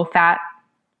doing a low fat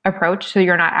approach, so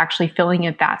you're not actually filling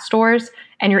in fat stores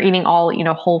and you're eating all,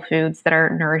 whole foods that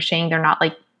are nourishing, they're not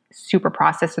like super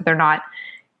processed, so they're not,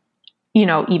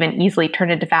 even easily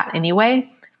turned into fat anyway.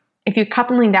 If you're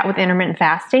coupling that with intermittent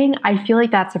fasting, I feel like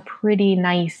that's a pretty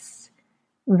nice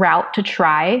route to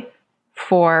try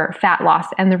for fat loss.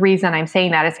 And the reason I'm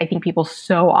saying that is I think people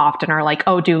so often are like,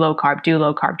 oh, do low carb, do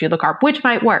low carb, do low carb, which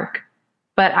might work.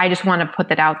 But I just want to put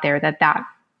that out there that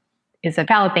is a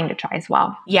valid thing to try as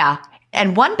well. Yeah.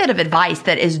 And one bit of advice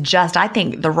that is just, I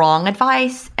think, the wrong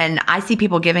advice, and I see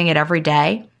people giving it every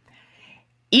day,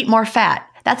 eat more fat.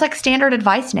 That's like standard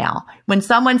advice now. When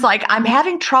someone's like, I'm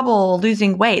having trouble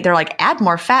losing weight, they're like, add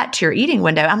more fat to your eating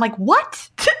window. I'm like, what?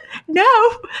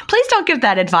 No, please don't give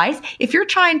that advice. If you're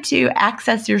trying to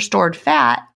access your stored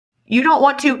fat, you don't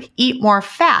want to eat more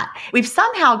fat. We've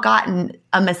somehow gotten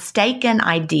a mistaken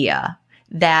idea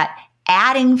that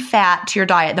adding fat to your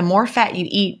diet, the more fat you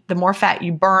eat, the more fat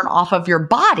you burn off of your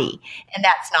body. And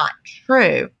that's not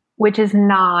true. Which is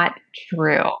not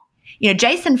true. You know,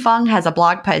 Jason Fung has a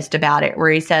blog post about it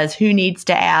where he says, who needs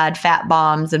to add fat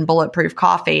bombs and bulletproof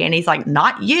coffee? And he's like,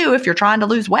 not you if you're trying to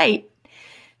lose weight.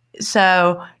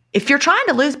 So if you're trying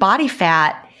to lose body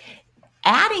fat,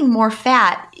 adding more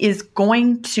fat is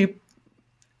going to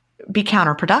be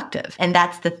counterproductive. And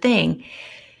that's the thing.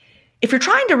 If you're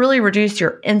trying to really reduce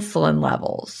your insulin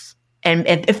levels, and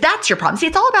if that's your problem, see,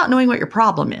 it's all about knowing what your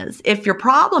problem is. If your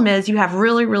problem is you have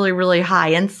really, really, really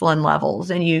high insulin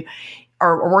levels and you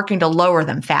are working to lower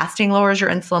them, fasting lowers your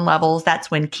insulin levels.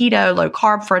 That's when keto, low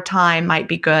carb for a time might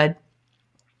be good.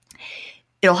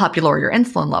 It'll help you lower your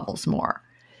insulin levels more.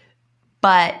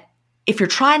 But if you're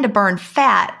trying to burn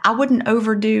fat, I wouldn't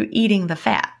overdo eating the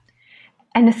fat.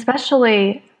 And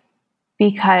especially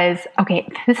because, okay,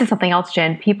 this is something else,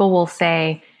 Jen. People will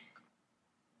say,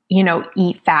 you know,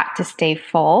 eat fat to stay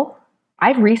full.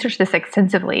 I've researched this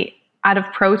extensively. Out of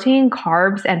protein,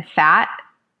 carbs, and fat,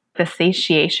 the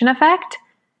satiation effect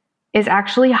is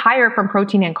actually higher from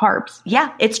protein and carbs.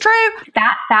 Yeah, it's true.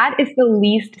 Fat is the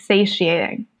least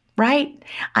satiating. Right.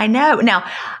 I know. Now,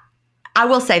 I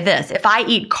will say this. If I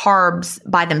eat carbs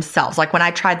by themselves, like when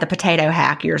I tried the potato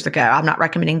hack years ago, I'm not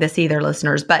recommending this either,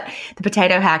 listeners, but the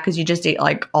potato hack is you just eat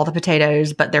like all the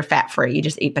potatoes, but they're fat free. You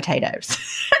just eat potatoes.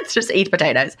 It's just eat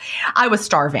potatoes. I was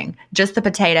starving. Just the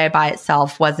potato by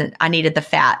itself I needed the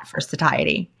fat for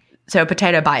satiety. So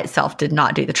potato by itself did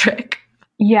not do the trick.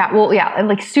 Yeah, well, yeah, and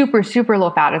like super, super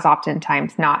low fat is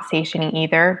oftentimes not satiating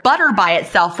either. Butter by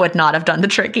itself would not have done the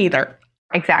trick either.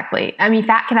 Exactly. I mean,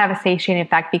 fat can have a satiating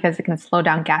effect because it can slow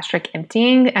down gastric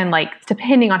emptying. And like,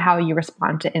 depending on how you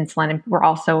respond to insulin, we're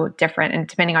also different. And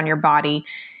depending on your body,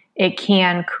 it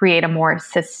can create a more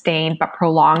sustained but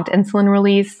prolonged insulin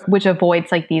release, which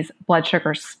avoids like these blood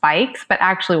sugar spikes, but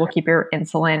actually will keep your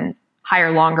insulin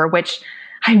higher longer, which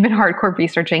I've been hardcore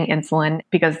researching insulin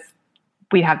because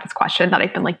we have this question that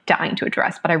I've been like dying to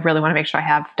address, but I really want to make sure I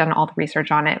have done all the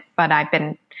research on it. But I've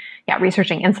been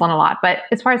researching insulin a lot. But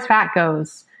as far as fat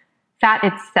goes, fat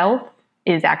itself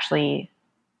is actually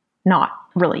not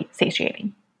really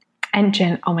satiating. And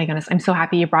Jen, oh my goodness, I'm so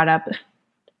happy you brought up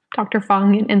Dr.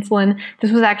 Fung and insulin.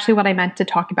 This was actually what I meant to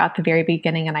talk about at the very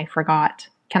beginning and I forgot.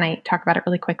 Can I talk about it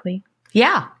really quickly?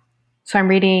 Yeah. So I'm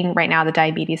reading right now the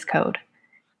diabetes code.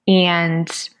 And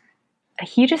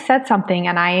he just said something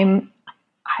and I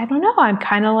don't know, I'm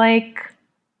kind of like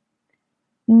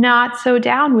not so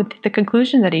down with the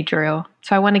conclusion that he drew.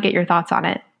 So I want to get your thoughts on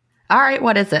it. All right,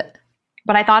 what is it?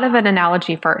 But I thought of an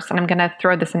analogy first, and I'm going to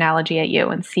throw this analogy at you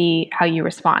and see how you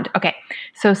respond. Okay,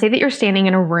 so say that you're standing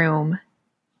in a room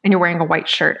and you're wearing a white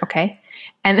shirt, okay?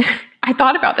 And I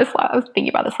thought about this, I was thinking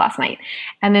about this last night.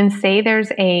 And then say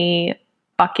there's a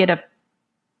bucket of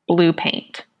blue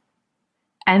paint.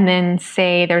 And then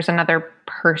say there's another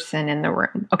person in the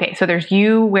room. Okay, so there's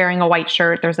you wearing a white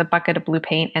shirt, there's a bucket of blue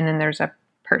paint, and then there's a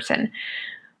person.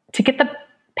 To get the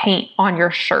paint on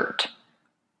your shirt,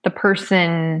 the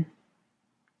person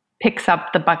picks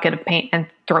up the bucket of paint and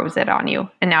throws it on you.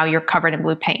 And now you're covered in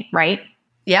blue paint, right?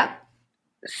 Yep.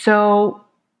 So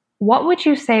what would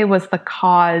you say was the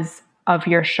cause of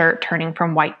your shirt turning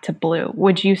from white to blue?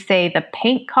 Would you say the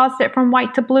paint caused it from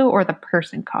white to blue or the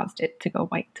person caused it to go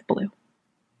white to blue?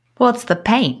 Well, it's the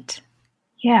paint.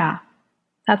 Yeah,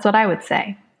 that's what I would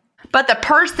say. But the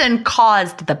person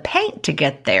caused the paint to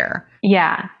get there.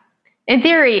 Yeah. In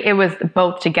theory, it was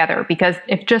both together because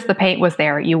if just the paint was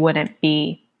there, you wouldn't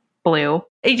be blue.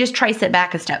 You just trace it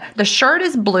back a step. The shirt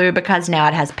is blue because now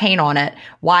it has paint on it.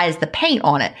 Why is the paint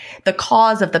on it? The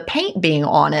cause of the paint being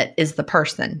on it is the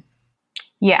person.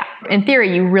 Yeah. In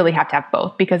theory, you really have to have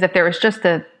both because if there was just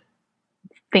a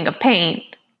thing of paint,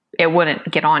 it wouldn't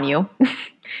get on you.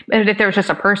 But if there was just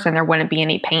a person, there wouldn't be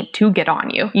any paint to get on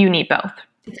you. You need both.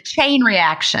 It's a chain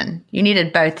reaction. You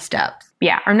needed both steps.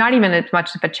 Yeah, or not even as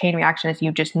much of a chain reaction as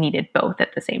you just needed both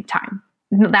at the same time.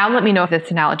 Now let me know if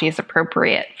this analogy is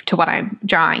appropriate to what I'm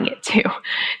drawing it to.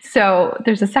 So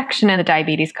there's a section in the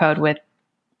diabetes code with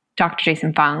Dr.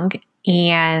 Jason Fung,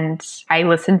 And I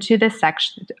listened to this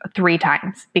section 3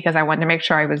 times because I wanted to make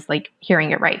sure I was like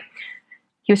hearing it right.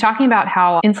 He was talking about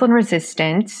how insulin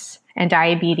resistance and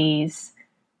diabetes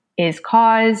is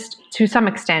caused to some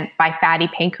extent by fatty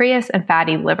pancreas and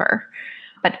fatty liver,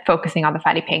 but focusing on the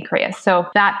fatty pancreas. So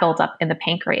that builds up in the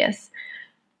pancreas.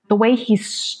 The way he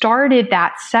started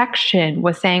that section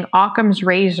was saying Occam's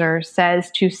razor says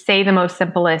to say the most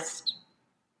simplest,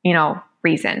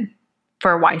 reason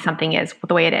for why something is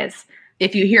the way it is.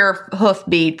 If you hear hoof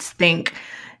beats, think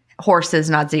horses,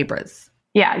 not zebras.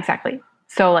 Yeah, exactly.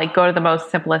 So like go to the most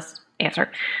simplest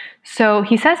answer. So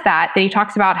he says that he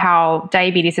talks about how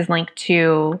diabetes is linked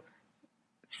to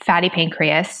fatty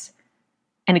pancreas.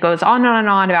 And it goes on and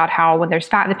on about how when there's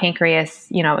fat in the pancreas,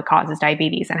 it causes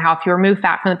diabetes, and how if you remove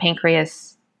fat from the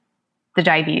pancreas, the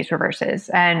diabetes reverses.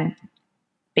 And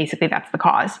basically that's the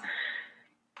cause.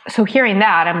 So hearing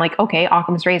that, I'm like, okay,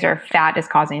 Occam's razor, fat is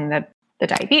causing the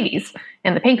diabetes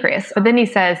in the pancreas. But then he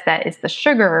says that it's the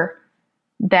sugar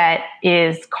that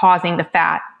is causing the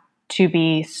fat to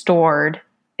be stored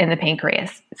in the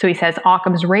pancreas. So he says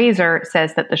Occam's razor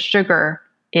says that the sugar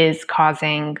is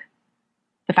causing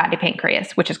the fatty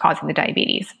pancreas, which is causing the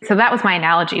diabetes. So that was my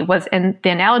analogy, was in the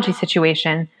analogy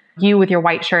situation, you with your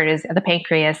white shirt is the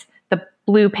pancreas, the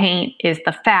blue paint is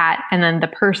the fat, and then the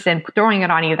person throwing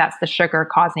it on you, that's the sugar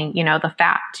causing, the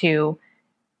fat to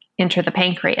enter the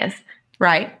pancreas.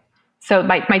 Right. So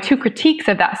my 2 critiques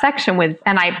of that section was,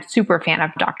 and I'm a super fan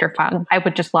of Dr. Fung, I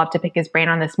would just love to pick his brain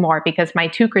on this more, because my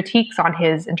 2 critiques on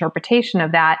his interpretation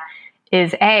of that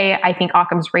is I think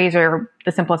Occam's razor,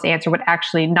 the simplest answer, would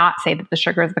actually not say that the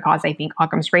sugar is the cause. I think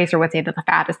Occam's razor would say that the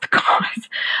fat is the cause,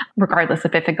 regardless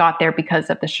of if it got there because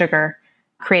of the sugar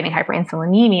creating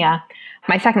hyperinsulinemia.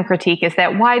 My second critique is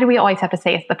that why do we always have to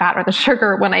say it's the fat or the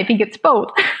sugar when I think it's both?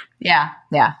 Yeah.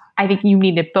 I think you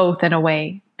need it both in a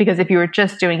way, because if you were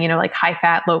just doing, like high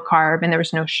fat, low carb, and there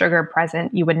was no sugar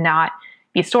present, you would not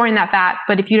be storing that fat.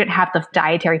 But if you didn't have the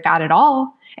dietary fat at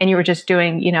all, and you were just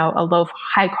doing, a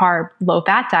high carb, low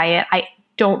fat diet, I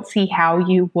don't see how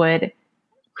you would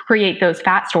create those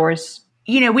fat stores.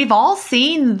 We've all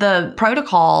seen the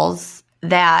protocols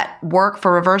that work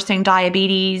for reversing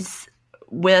diabetes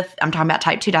I'm talking about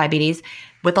type 2 diabetes,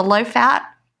 with a low fat.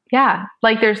 Yeah.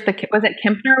 Like was it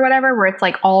Kempner or whatever, where it's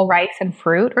like all rice and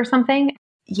fruit or something?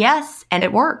 Yes. And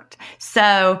it worked.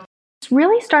 So it's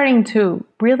really starting to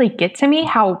really get to me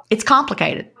how it's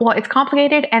complicated. Well, it's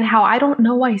complicated, and how I don't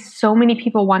know why so many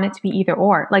people want it to be either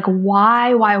or. Like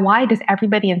why does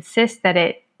everybody insist that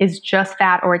it is just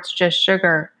fat or it's just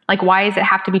sugar? Like why does it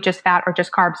have to be just fat or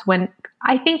just carbs, when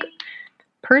I think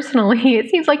personally it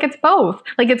seems like it's both.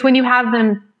 Like it's when you have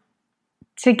them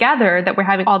together that we're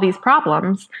having all these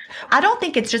problems. I don't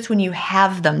think it's just when you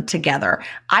have them together.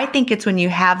 I think it's when you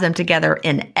have them together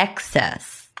in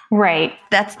excess. Right.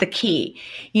 That's the key.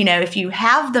 If you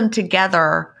have them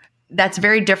together, that's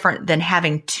very different than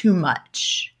having too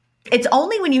much. It's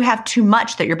only when you have too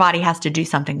much that your body has to do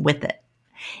something with it.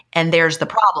 And there's the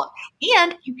problem.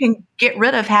 And you can get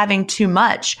rid of having too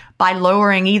much by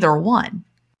lowering either one.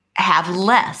 Have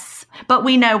less. But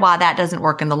we know why that doesn't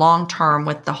work in the long term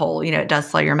with the whole, it does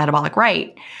slow your metabolic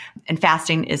rate. And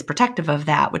fasting is protective of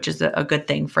that, which is a good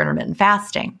thing for intermittent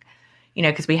fasting.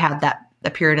 Because we have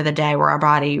the period of the day where our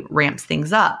body ramps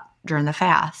things up during the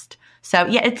fast. So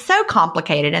yeah, it's so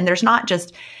complicated, and there's not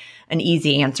just an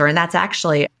easy answer. And that's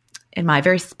actually in my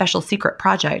very special secret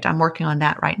project. I'm working on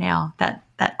that right now,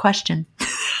 that question.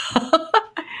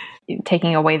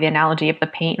 Taking away the analogy of the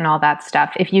paint and all that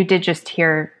stuff, if you did just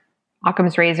hear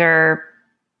Occam's razor,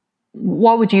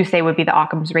 what would you say would be the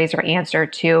Occam's razor answer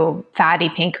to fatty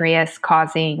pancreas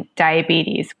causing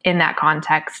diabetes in that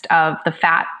context of the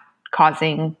fat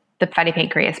causing the fatty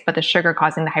pancreas, but the sugar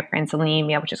causing the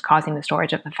hyperinsulinemia, which is causing the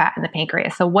storage of the fat in the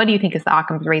pancreas? So what do you think is the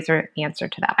Occam's razor answer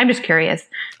to that? I'm just curious.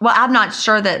 Well, I'm not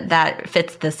sure that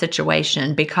fits the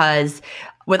situation, because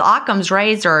with Occam's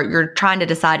razor, you're trying to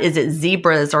decide, is it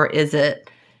zebras or is it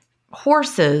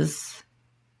horses?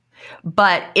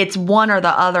 But it's one or the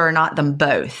other, not them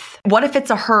both. What if it's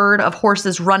a herd of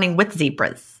horses running with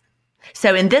zebras?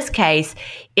 So in this case,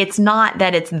 it's not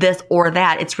that it's this or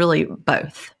that. It's really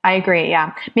both. I agree.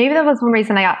 Yeah. Maybe that was one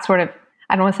reason I got sort of,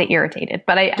 I don't want to say irritated,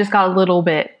 but I just got a little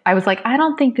bit, I was like, I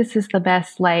don't think this is the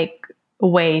best way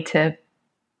to,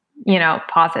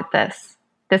 posit this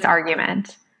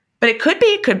argument. But it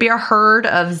could be a herd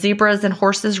of zebras and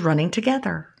horses running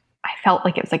together. I felt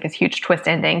like it was like this huge twist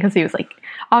ending, because he was like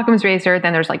Occam's razor,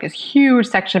 then there's like this huge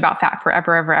section about fat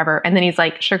forever, ever. And then he's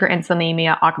like sugar,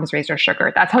 insulinemia, Occam's razor,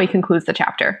 sugar. That's how he concludes the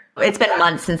chapter. It's been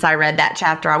months since I read that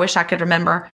chapter. I wish I could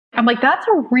remember. I'm like, that's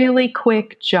a really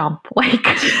quick jump. Like,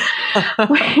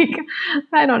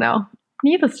 I don't know.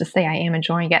 Needless to say, I am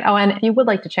enjoying it. Oh, and if you would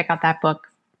like to check out that book,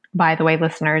 by the way,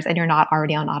 listeners, and you're not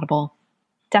already on Audible,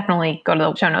 definitely go to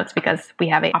the show notes because we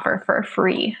have an offer for a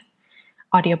free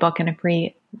audiobook and a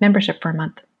free membership for a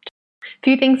month. A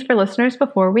few things for listeners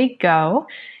before we go.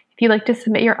 If you'd like to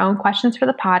submit your own questions for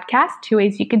the podcast, 2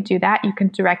 ways you can do that. You can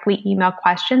directly email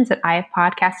questions at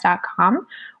ifpodcast.com,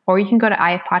 or you can go to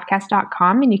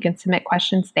ifpodcast.com and you can submit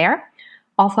questions there.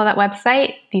 Also, that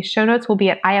website, these show notes will be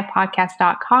at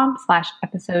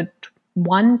ifpodcast.com/episode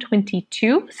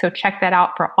 122. So check that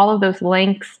out for all of those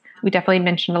links. We definitely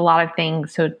mentioned a lot of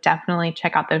things, so definitely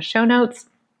check out those show notes.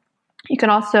 You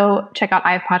can also check out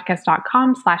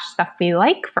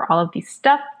ifpodcast.com/stuff-we-like for all of the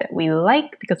stuff that we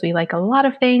like, because we like a lot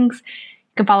of things.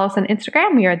 You can follow us on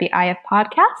Instagram. We are the IF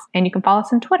Podcast. And you can follow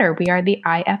us on Twitter. We are the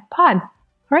IF Pod. All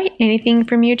right. Anything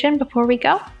from you, Jen, before we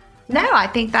go? No, I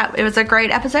think that it was a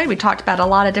great episode. We talked about a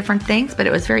lot of different things, but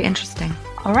it was very interesting.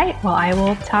 All right. Well, I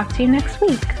will talk to you next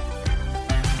week.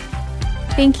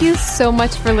 Thank you so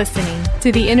much for listening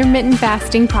to the Intermittent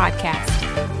Fasting Podcast.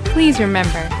 Please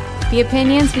remember, the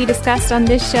opinions we discussed on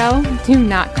this show do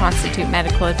not constitute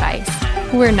medical advice.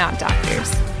 We're not doctors.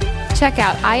 Check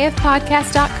out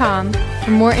ifpodcast.com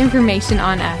for more information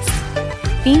on us.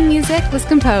 Theme music was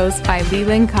composed by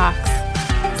Leland Cox.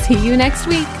 See you next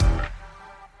week.